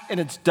ask and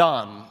it's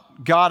done.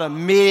 God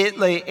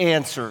immediately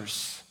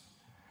answers.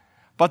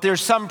 But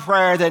there's some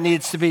prayer that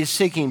needs to be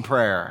seeking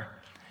prayer.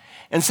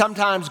 And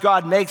sometimes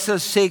God makes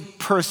us seek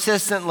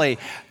persistently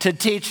to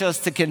teach us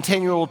to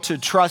continue to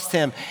trust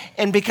him.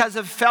 And because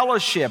of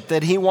fellowship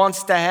that he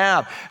wants to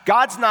have.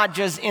 God's not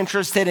just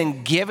interested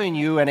in giving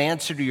you an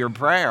answer to your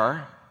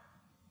prayer.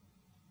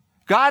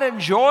 God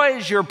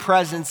enjoys your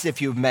presence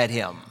if you've met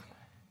him.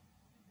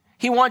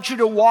 He wants you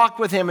to walk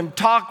with him and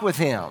talk with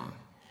him.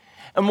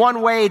 And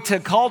one way to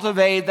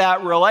cultivate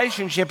that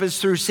relationship is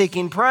through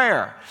seeking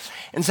prayer.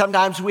 And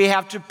sometimes we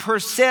have to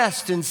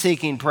persist in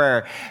seeking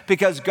prayer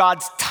because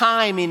God's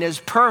timing is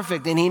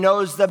perfect and he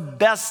knows the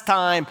best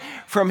time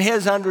from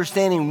his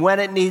understanding when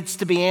it needs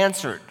to be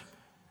answered.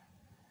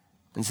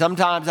 And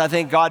sometimes I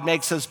think God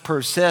makes us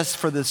persist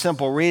for the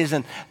simple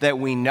reason that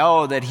we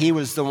know that he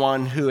was the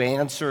one who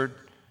answered.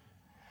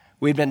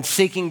 We've been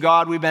seeking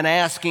God, we've been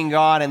asking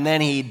God, and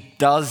then he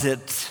does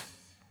it.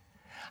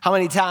 How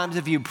many times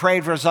have you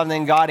prayed for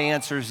something, God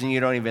answers, and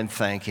you don't even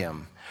thank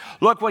him?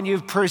 Look, when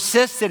you've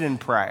persisted in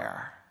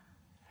prayer,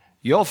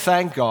 you'll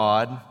thank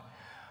God.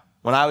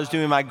 When I was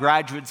doing my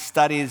graduate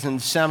studies in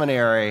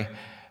seminary,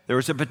 there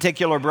was a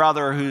particular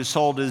brother who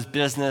sold his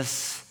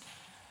business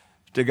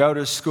to go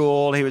to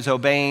school. He was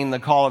obeying the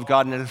call of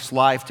God in his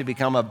life to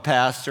become a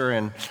pastor,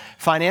 and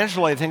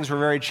financially things were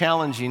very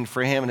challenging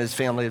for him and his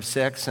family of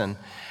 6. And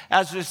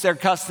as was their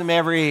custom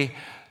every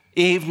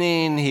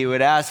evening, he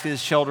would ask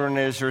his children,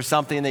 is there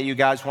something that you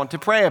guys want to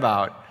pray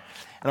about?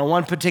 And on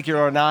one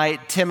particular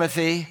night,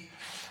 Timothy,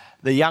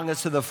 the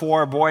youngest of the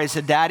 4 boys,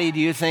 said, Daddy, do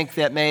you think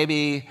that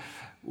maybe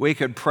we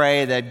could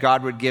pray that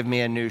God would give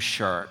me a new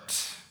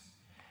shirt?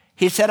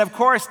 He said, of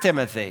course,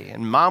 Timothy.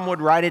 And Mom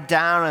would write it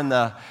down in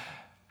the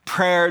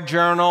prayer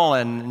journal,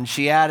 and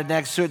she added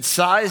next to it,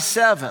 size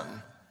 7.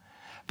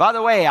 By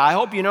the way, I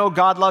hope you know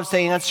God loves to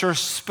answer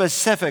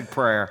specific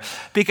prayer,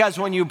 because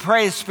when you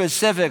pray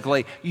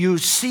specifically, you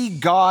see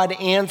God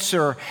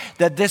answer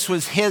that this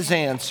was his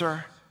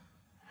answer.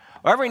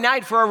 Every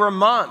night for over a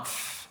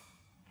month,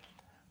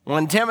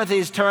 when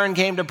Timothy's turn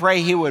came to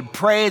pray, he would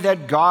pray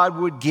that God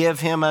would give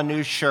him a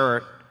new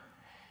shirt.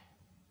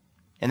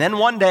 And then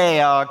one day,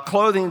 a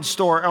clothing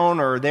store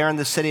owner there in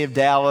the city of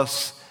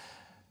Dallas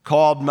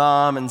called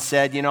Mom and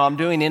said, I'm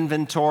doing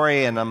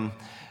inventory, and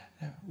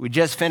we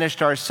just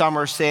finished our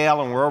summer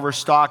sale, and we're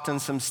overstocked on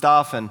some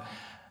stuff, and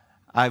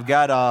I've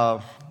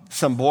got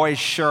some boys'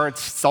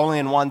 shirts. It's only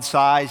in one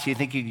size. You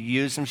think you could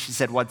use them? She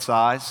said, what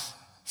size?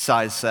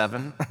 Size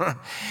 7.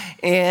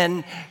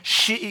 And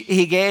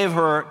he gave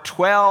her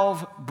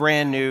 12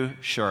 brand new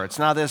shirts.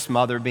 Now, this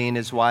mother, being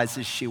as wise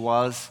as she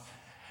was,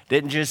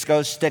 didn't just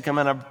go stick them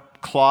in a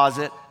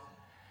closet.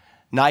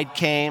 Night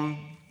came,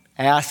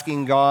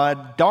 asking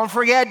God, don't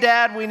forget,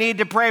 Dad, we need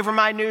to pray for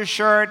my new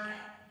shirt.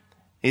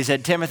 He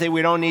said, Timothy,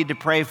 we don't need to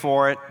pray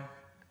for it.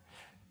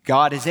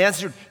 God has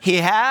answered. He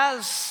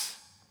has.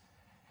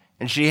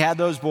 And she had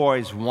those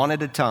boys one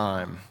at a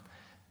time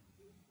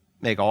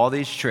make all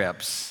these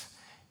trips.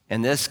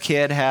 And this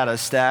kid had a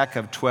stack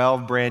of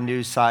 12 brand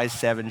new size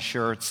 7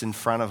 shirts in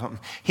front of him.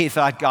 He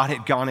thought God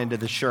had gone into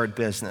the shirt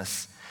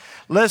business.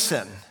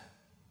 Listen,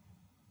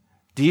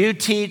 do you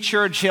teach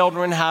your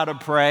children how to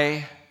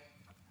pray?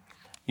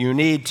 You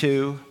need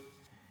to.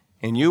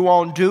 And you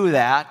won't do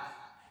that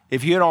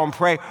if you don't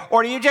pray.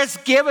 Or do you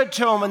just give it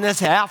to them in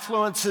this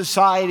affluent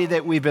society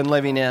that we've been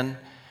living in?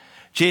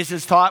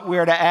 Jesus taught we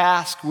are to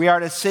ask, we are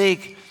to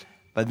seek.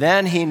 But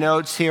then he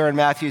notes here in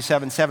Matthew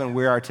 7:7,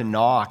 we are to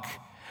knock.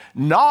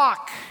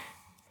 Knock,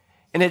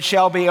 and it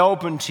shall be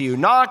open to you.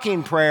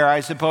 Knocking prayer, I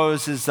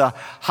suppose, is the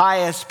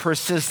highest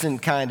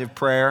persistent kind of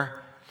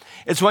prayer.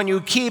 It's when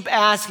you keep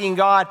asking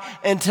God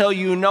until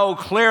you know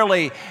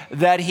clearly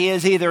that he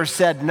has either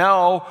said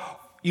no,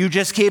 you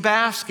just keep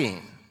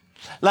asking.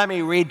 Let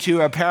me read to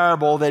you a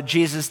parable that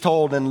Jesus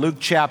told in Luke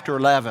chapter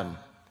 11.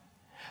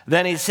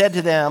 Then he said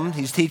to them,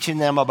 he's teaching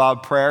them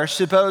about prayer,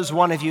 suppose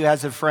one of you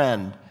has a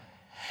friend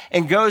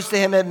and goes to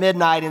him at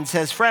midnight and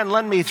says, friend,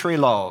 lend me 3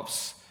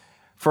 loaves.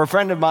 For a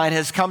friend of mine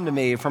has come to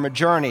me from a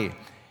journey,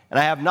 and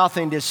I have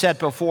nothing to set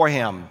before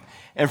him.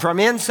 And from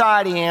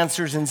inside he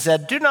answers and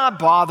said, do not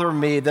bother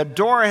me. The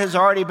door has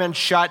already been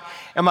shut,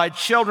 and my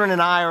children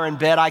and I are in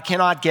bed. I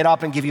cannot get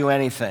up and give you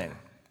anything.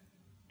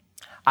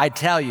 I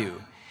tell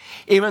you,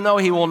 even though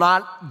he will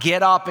not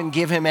get up and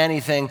give him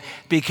anything,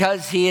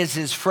 because he is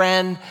his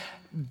friend,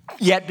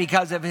 yet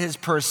because of his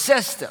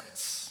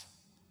persistence,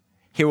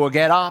 he will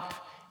get up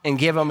and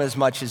give him as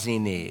much as he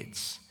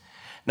needs.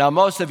 Now,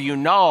 most of you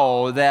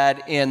know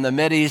that in the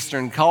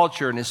Mideastern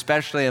culture, and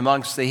especially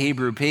amongst the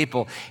Hebrew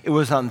people, it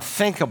was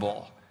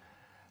unthinkable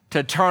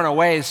to turn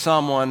away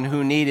someone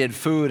who needed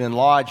food and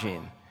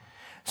lodging.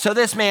 So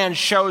this man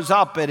shows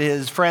up at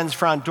his friend's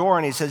front door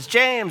and he says,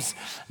 James,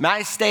 may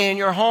I stay in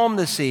your home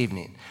this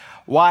evening?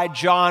 Why,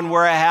 John,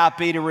 we're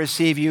happy to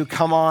receive you.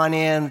 Come on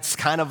in. It's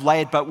kind of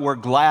late, but we're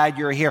glad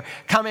you're here.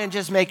 Come in,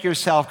 just make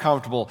yourself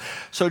comfortable.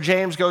 So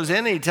James goes in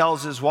and he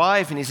tells his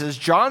wife and he says,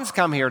 John's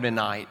come here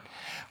tonight.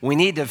 We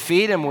need to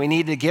feed him. We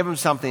need to give him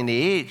something to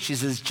eat. She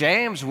says,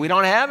 James, we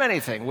don't have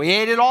anything. We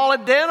ate it all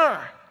at dinner.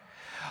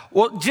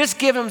 Well, just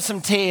give him some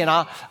tea and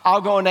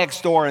I'll go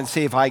next door and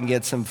see if I can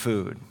get some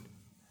food.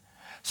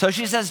 So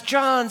she says,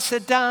 John,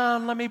 sit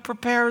down. Let me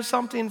prepare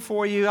something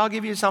for you. I'll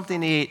give you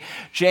something to eat.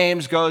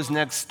 James goes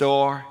next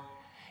door.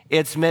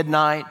 It's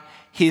midnight.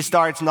 He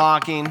starts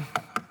knocking.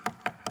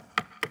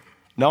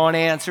 No one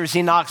answers.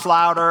 He knocks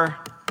louder.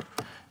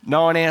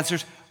 No one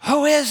answers.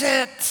 Who is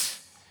it?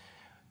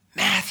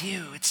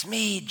 Matthew, it's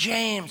me,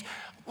 James.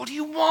 What do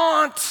you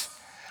want?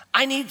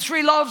 I need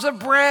 3 loaves of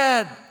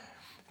bread.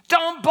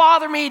 Don't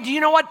bother me. Do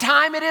you know what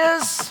time it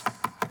is?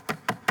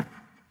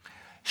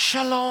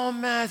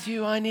 Shalom,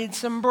 Matthew. I need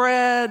some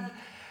bread.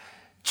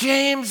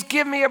 James,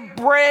 give me a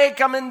break.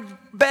 I'm in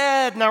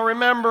bed. Now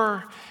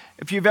remember,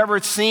 if you've ever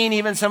seen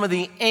even some of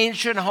the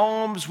ancient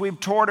homes, we've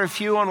toured a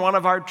few on one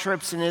of our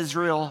trips in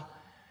Israel.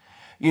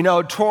 You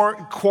know,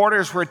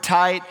 quarters were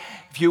tight.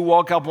 If you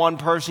woke up one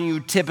person, you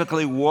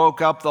typically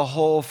woke up the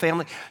whole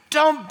family.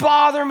 Don't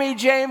bother me,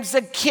 James.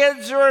 The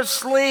kids are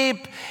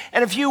asleep.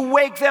 And if you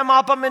wake them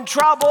up, I'm in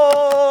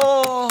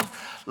trouble.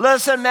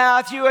 Listen,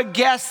 Matthew, a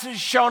guest has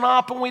shown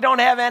up and we don't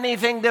have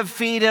anything to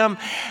feed him.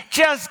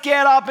 Just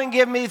get up and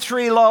give me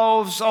 3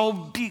 loaves. Oh,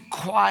 be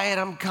quiet.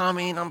 I'm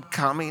coming.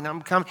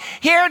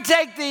 Here,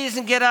 take these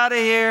and get out of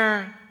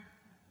here.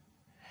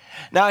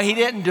 Now, he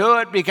didn't do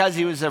it because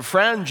he was a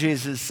friend,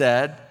 Jesus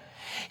said.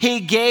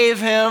 He gave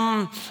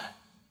him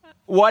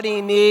what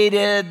he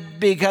needed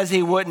because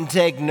he wouldn't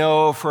take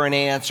no for an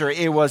answer.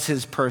 It was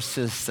his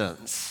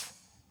persistence.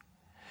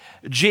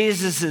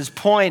 Jesus'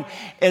 point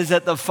is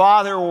that the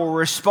Father will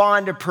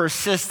respond to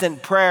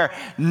persistent prayer,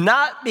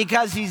 not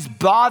because he's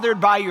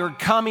bothered by your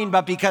coming,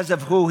 but because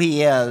of who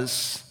he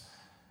is.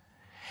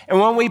 And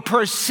when we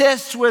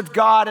persist with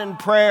God in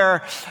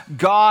prayer,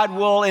 God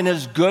will, in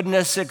his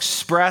goodness,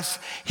 express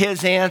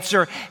his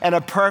answer in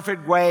a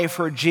perfect way.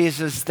 For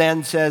Jesus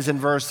then says in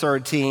verse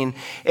 13,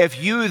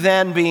 if you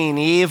then, being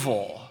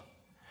evil,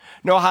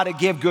 know how to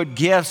give good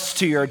gifts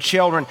to your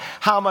children,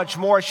 how much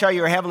more shall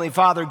your heavenly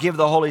Father give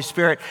the Holy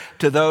Spirit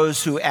to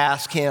those who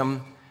ask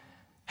him?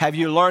 Have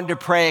you learned to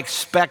pray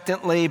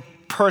expectantly,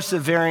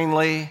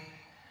 perseveringly?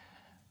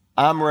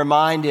 I'm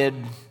reminded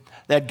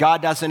that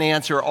God doesn't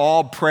answer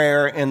all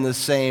prayer in the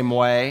same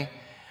way.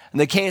 In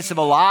the case of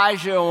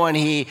Elijah, when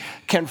he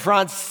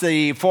confronts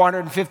the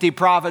 450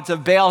 prophets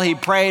of Baal, he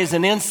prays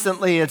and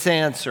instantly it's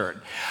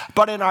answered.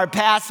 But in our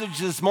passage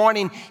this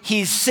morning,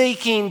 he's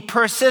seeking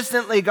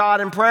persistently God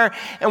in prayer.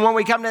 And when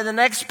we come to the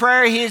next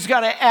prayer, he's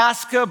going to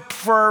ask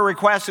for a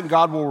request and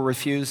God will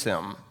refuse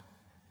him.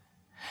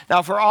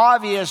 Now, for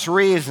obvious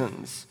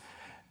reasons,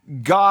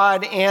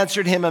 God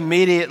answered him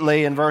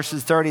immediately in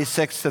verses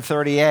 36 to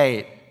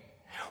 38.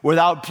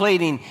 Without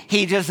pleading,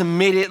 he just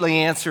immediately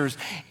answers.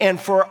 And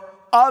for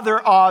other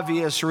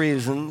obvious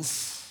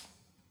reasons,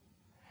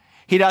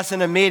 he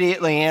doesn't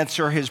immediately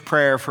answer his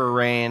prayer for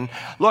rain.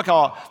 Look,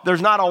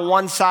 there's not a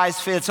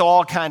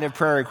one-size-fits-all kind of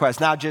prayer request.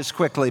 Now, just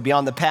quickly,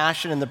 beyond the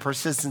passion and the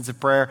persistence of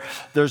prayer,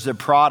 there's the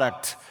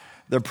product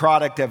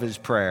of his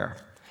prayer.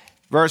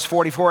 Verse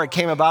 44, it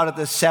came about at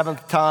the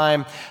seventh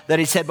time that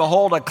he said,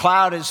 behold, a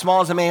cloud as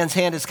small as a man's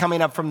hand is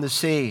coming up from the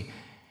sea.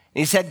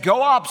 He said,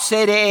 go up,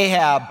 say to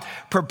Ahab,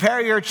 prepare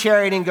your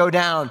chariot and go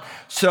down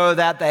so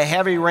that the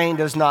heavy rain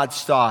does not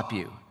stop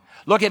you.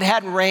 Look, it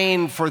hadn't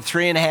rained for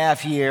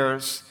 3.5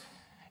 years.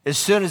 As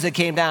soon as it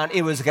came down,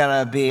 it was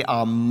going to be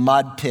a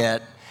mud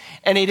pit.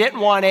 And he didn't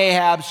want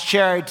Ahab's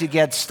chariot to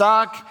get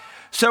stuck.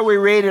 So we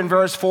read in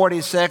verse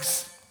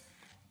 46,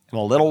 in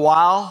a little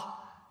while,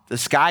 the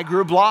sky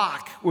grew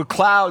black with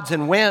clouds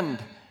and wind.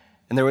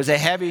 And there was a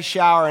heavy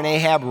shower, and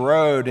Ahab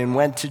rode and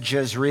went to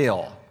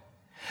Jezreel.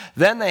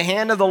 Then the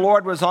hand of the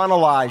Lord was on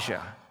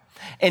Elijah,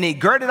 and he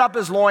girded up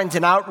his loins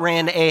and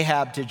outran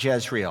Ahab to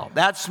Jezreel.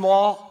 That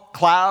small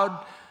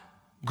cloud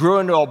grew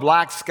into a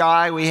black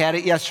sky. We had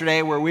it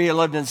yesterday where we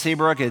lived in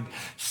Seabrook. It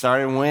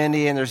started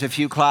windy, and there's a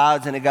few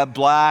clouds, and it got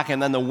black,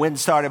 and then the wind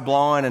started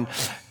blowing, and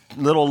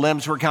little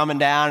limbs were coming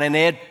down, and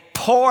it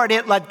poured,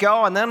 it let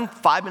go, and then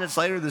 5 minutes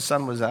later, the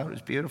sun was out. It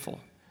was beautiful.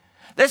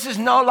 This is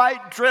no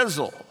light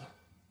drizzle.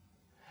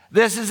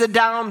 This is a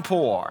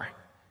downpour.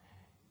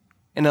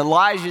 In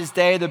Elijah's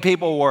day, the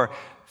people were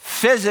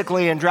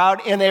physically in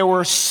drought and they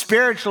were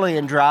spiritually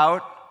in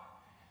drought.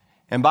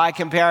 And by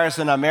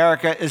comparison,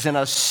 America is in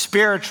a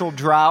spiritual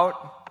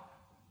drought.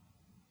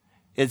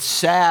 It's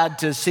sad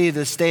to see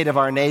the state of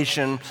our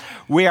nation.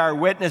 We are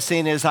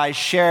witnessing, as I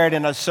shared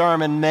in a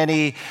sermon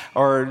 8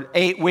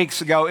 weeks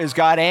ago, is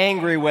God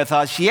angry with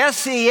us?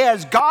 Yes, he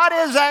is. God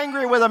is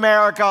angry with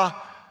America.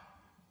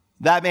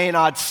 That may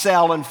not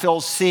sell and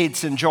fill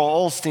seats in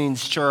Joel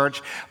Osteen's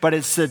church, but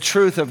it's the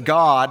truth of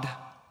God.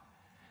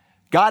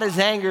 God is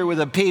angry with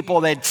the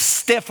people that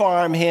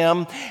stiff-arm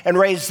him and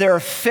raise their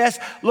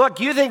fist. Look,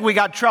 you think we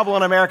got trouble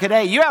in America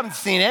today. You haven't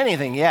seen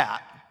anything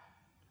yet.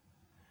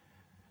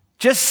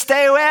 Just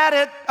stay at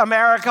it,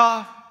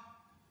 America.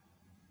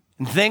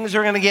 And things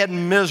are going to get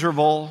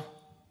miserable.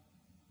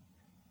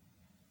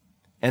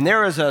 And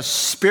there is a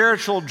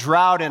spiritual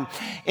drought. And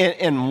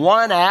in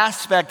one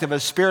aspect of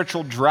a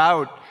spiritual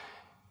drought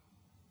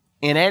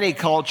in any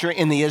culture,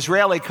 in the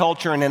Israeli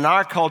culture and in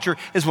our culture,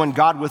 is when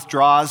God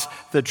withdraws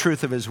the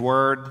truth of his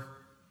word.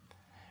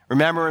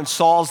 Remember in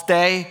Saul's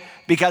day,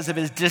 because of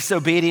his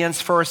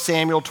disobedience, 1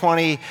 Samuel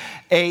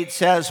 28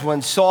 says,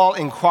 when Saul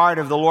inquired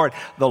of the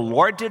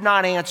Lord did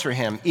not answer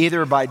him,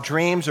 either by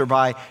dreams or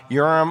by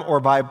Urim or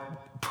by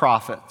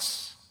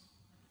prophets.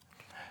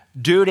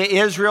 Due to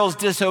Israel's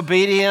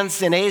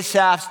disobedience in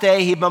Asaph's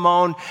day, he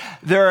bemoaned,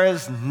 there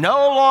is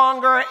no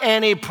longer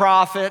any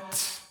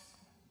prophet.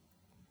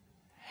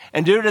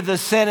 And due to the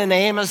sin in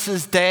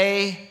Amos's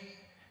day,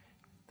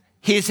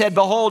 he said,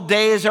 behold,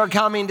 days are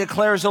coming,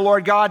 declares the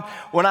Lord God,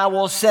 when I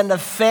will send a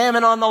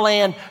famine on the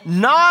land,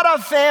 not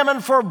a famine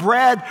for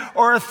bread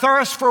or a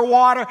thirst for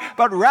water,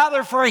 but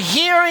rather for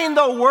hearing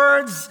the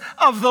words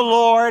of the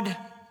Lord.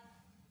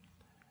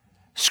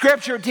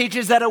 Scripture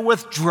teaches that a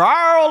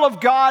withdrawal of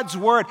God's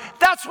word,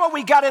 that's what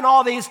we got in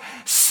all these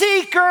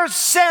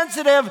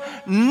seeker-sensitive,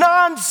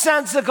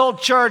 nonsensical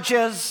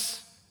churches.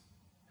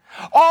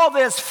 All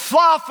this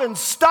fluff and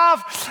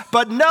stuff,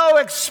 but no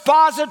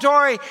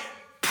expository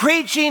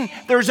preaching.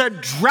 There's a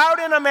drought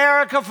in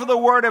America for the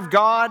Word of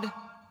God.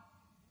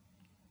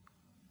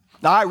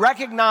 Now, I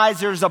recognize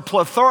there's a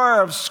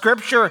plethora of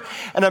Scripture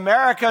in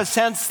America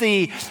since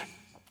the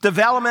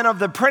development of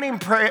the printing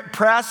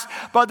press,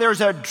 but there's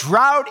a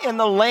drought in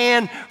the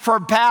land for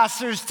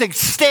pastors to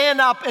stand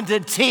up and to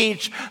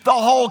teach the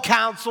whole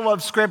counsel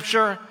of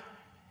Scripture.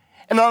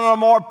 And on a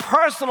more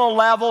personal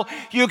level,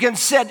 you can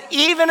sit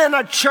even in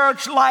a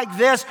church like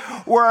this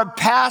where a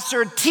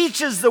pastor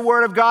teaches the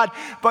Word of God,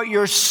 but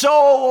your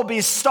soul will be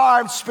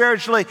starved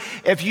spiritually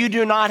if you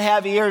do not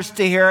have ears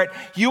to hear it.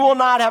 You will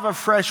not have a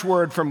fresh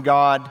word from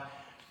God.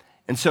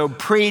 And so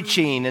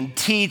preaching and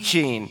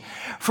teaching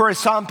for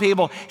some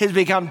people has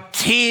become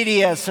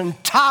tedious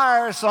and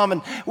tiresome,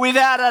 and we've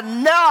had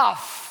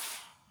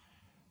enough.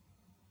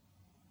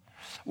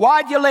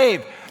 Why'd you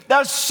leave?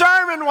 The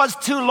sermon was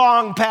too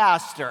long,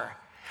 Pastor.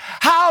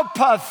 How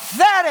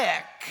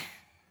pathetic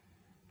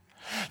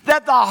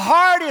that the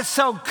heart is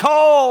so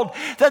cold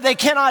that they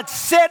cannot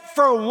sit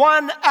for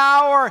 1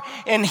 hour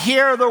and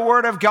hear the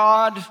Word of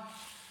God.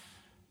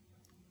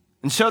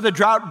 And so the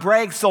drought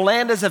breaks, the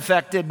land is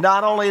affected.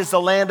 Not only is the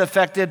land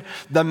affected,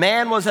 the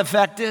man was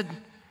affected.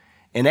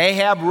 And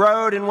Ahab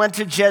rode and went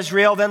to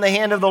Jezreel. Then the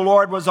hand of the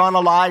Lord was on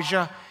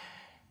Elijah,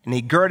 and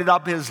he girded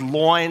up his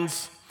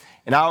loins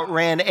and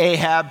outran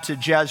Ahab to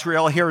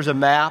Jezreel. Here's a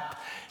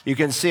map. You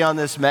can see on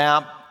this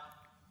map,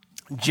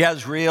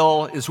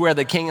 Jezreel is where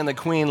the king and the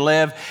queen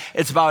live.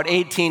 It's about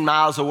 18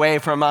 miles away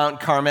from Mount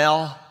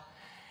Carmel.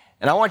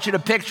 And I want you to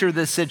picture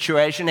this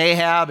situation.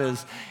 Ahab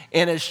is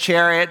in his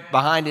chariot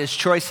behind his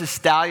choicest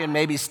stallion,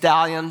 maybe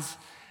stallions,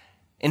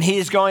 and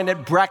he's going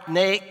at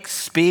breakneck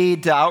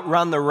speed to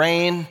outrun the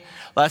rain,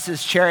 lest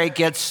his chariot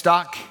gets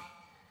stuck.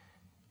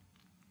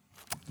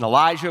 And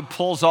Elijah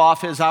pulls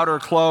off his outer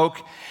cloak,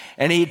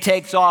 and he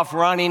takes off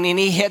running, and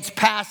he hits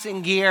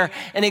passing gear,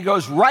 and he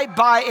goes right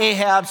by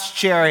Ahab's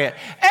chariot.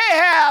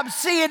 Ahab,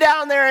 see you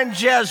down there in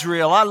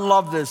Jezreel. I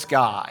love this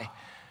guy.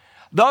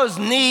 Those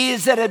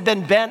knees that had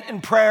been bent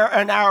in prayer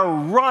and are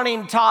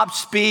running top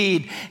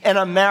speed in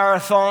a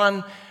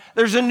marathon.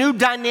 There's a new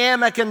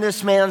dynamic in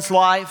this man's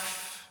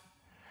life.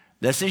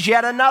 This is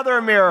yet another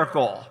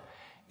miracle,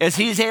 as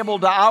he's able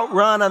to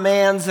outrun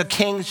a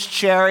king's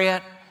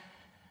chariot.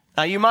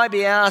 Now you might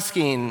be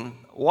asking,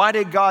 why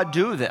did God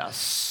do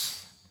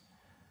this?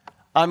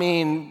 I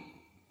mean,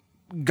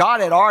 God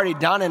had already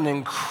done an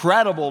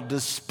incredible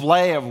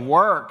display of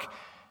work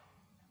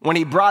when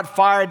he brought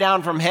fire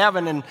down from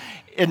heaven, and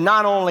it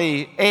not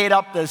only ate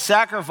up the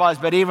sacrifice,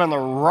 but even the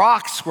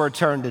rocks were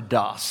turned to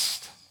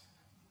dust.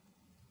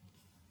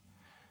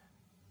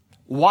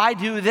 Why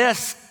do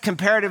this,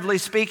 comparatively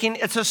speaking?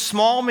 It's a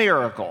small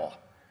miracle.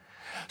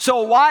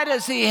 So why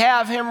does he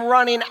have him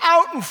running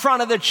out in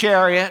front of the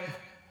chariot?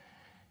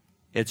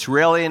 It's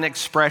really an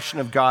expression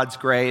of God's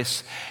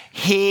grace.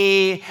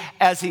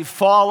 As he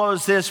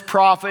follows this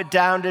prophet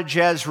down to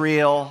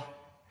Jezreel,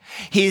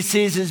 he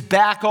sees his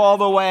back all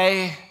the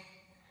way,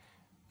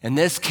 and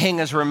this king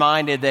is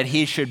reminded that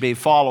he should be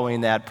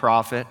following that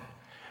prophet.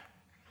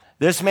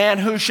 This man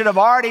who should have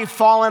already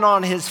fallen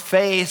on his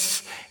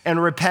face in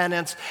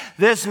repentance,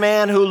 this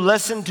man who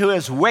listened to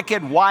his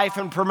wicked wife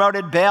and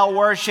promoted Baal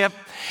worship,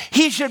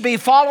 he should be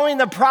following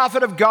the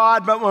prophet of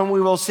God, but when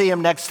we will see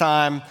him next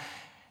time,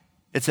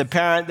 it's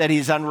apparent that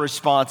he's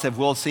unresponsive.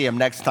 We'll see him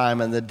next time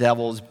in the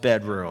devil's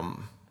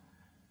bedroom.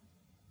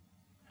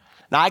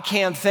 Now, I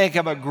can't think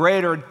of a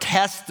greater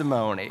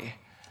testimony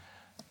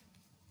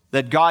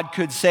that God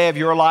could say of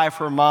your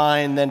life or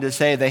mine than to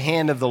say the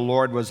hand of the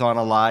Lord was on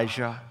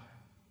Elijah.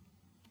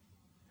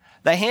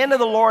 The hand of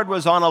the Lord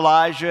was on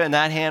Elijah, and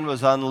that hand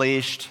was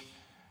unleashed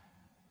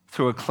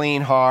through a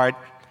clean heart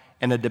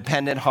and a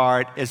dependent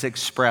heart as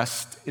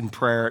expressed in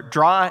prayer.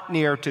 Draw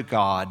near to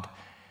God,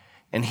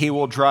 and he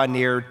will draw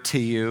near to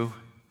you.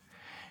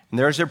 And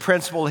there's a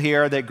principle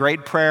here that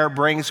great prayer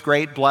brings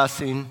great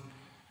blessing,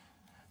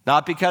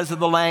 not because of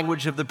the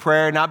language of the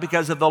prayer, not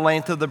because of the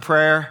length of the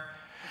prayer,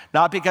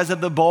 not because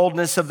of the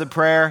boldness of the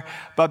prayer,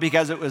 but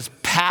because it was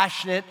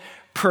passionate,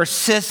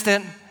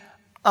 persistent,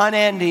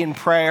 unending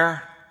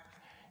prayer.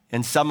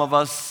 And some of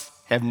us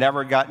have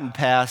never gotten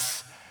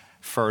past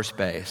first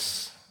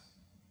base.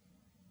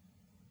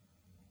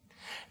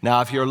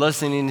 Now, if you're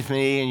listening to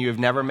me and you've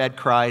never met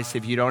Christ,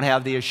 if you don't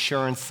have the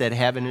assurance that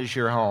heaven is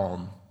your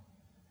home,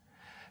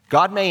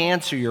 God may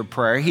answer your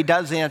prayer. He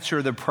does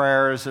answer the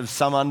prayers of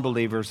some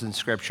unbelievers in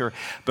Scripture,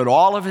 but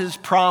all of his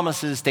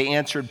promises to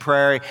answered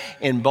prayer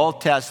in both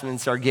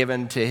Testaments are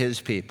given to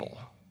his people.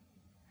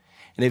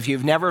 And if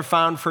you've never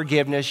found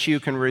forgiveness,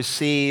 you can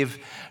receive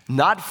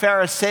not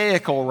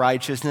Pharisaical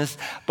righteousness,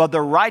 but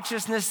the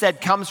righteousness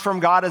that comes from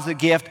God as a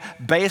gift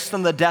based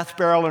on the death,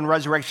 burial, and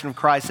resurrection of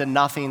Christ, and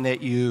nothing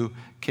that you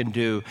can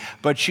do.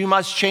 But you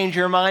must change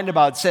your mind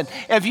about sin.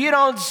 If you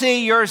don't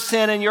see your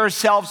sin and your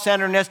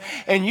self-centeredness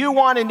and you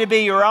wanting to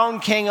be your own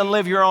king and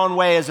live your own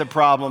way as a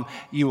problem,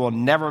 you will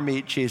never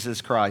meet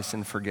Jesus Christ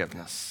in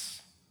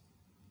forgiveness.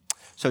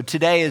 So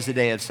today is the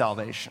day of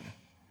salvation.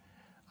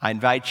 I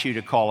invite you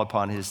to call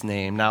upon his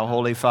name. Now,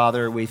 Holy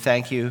Father, we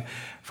thank you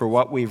for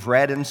what we've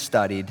read and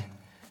studied.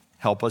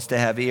 Help us to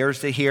have ears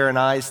to hear and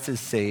eyes to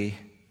see.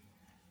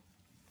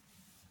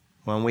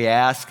 When we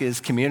ask, is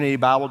Community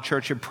Bible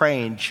Church a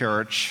praying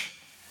church?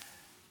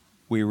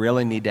 We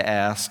really need to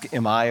ask,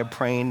 am I a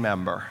praying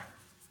member?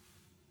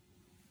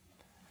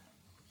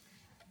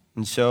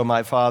 And so,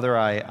 my Father,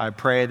 I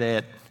pray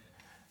that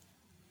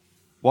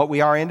what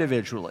we are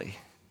individually,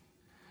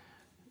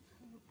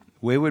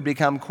 we would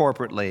become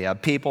corporately a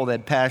people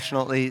that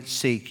passionately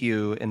seek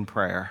you in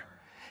prayer.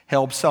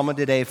 Help someone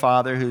today,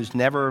 Father, who's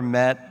never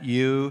met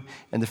you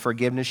and the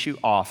forgiveness you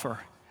offer,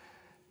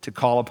 to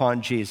call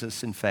upon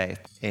Jesus in faith.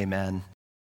 Amen.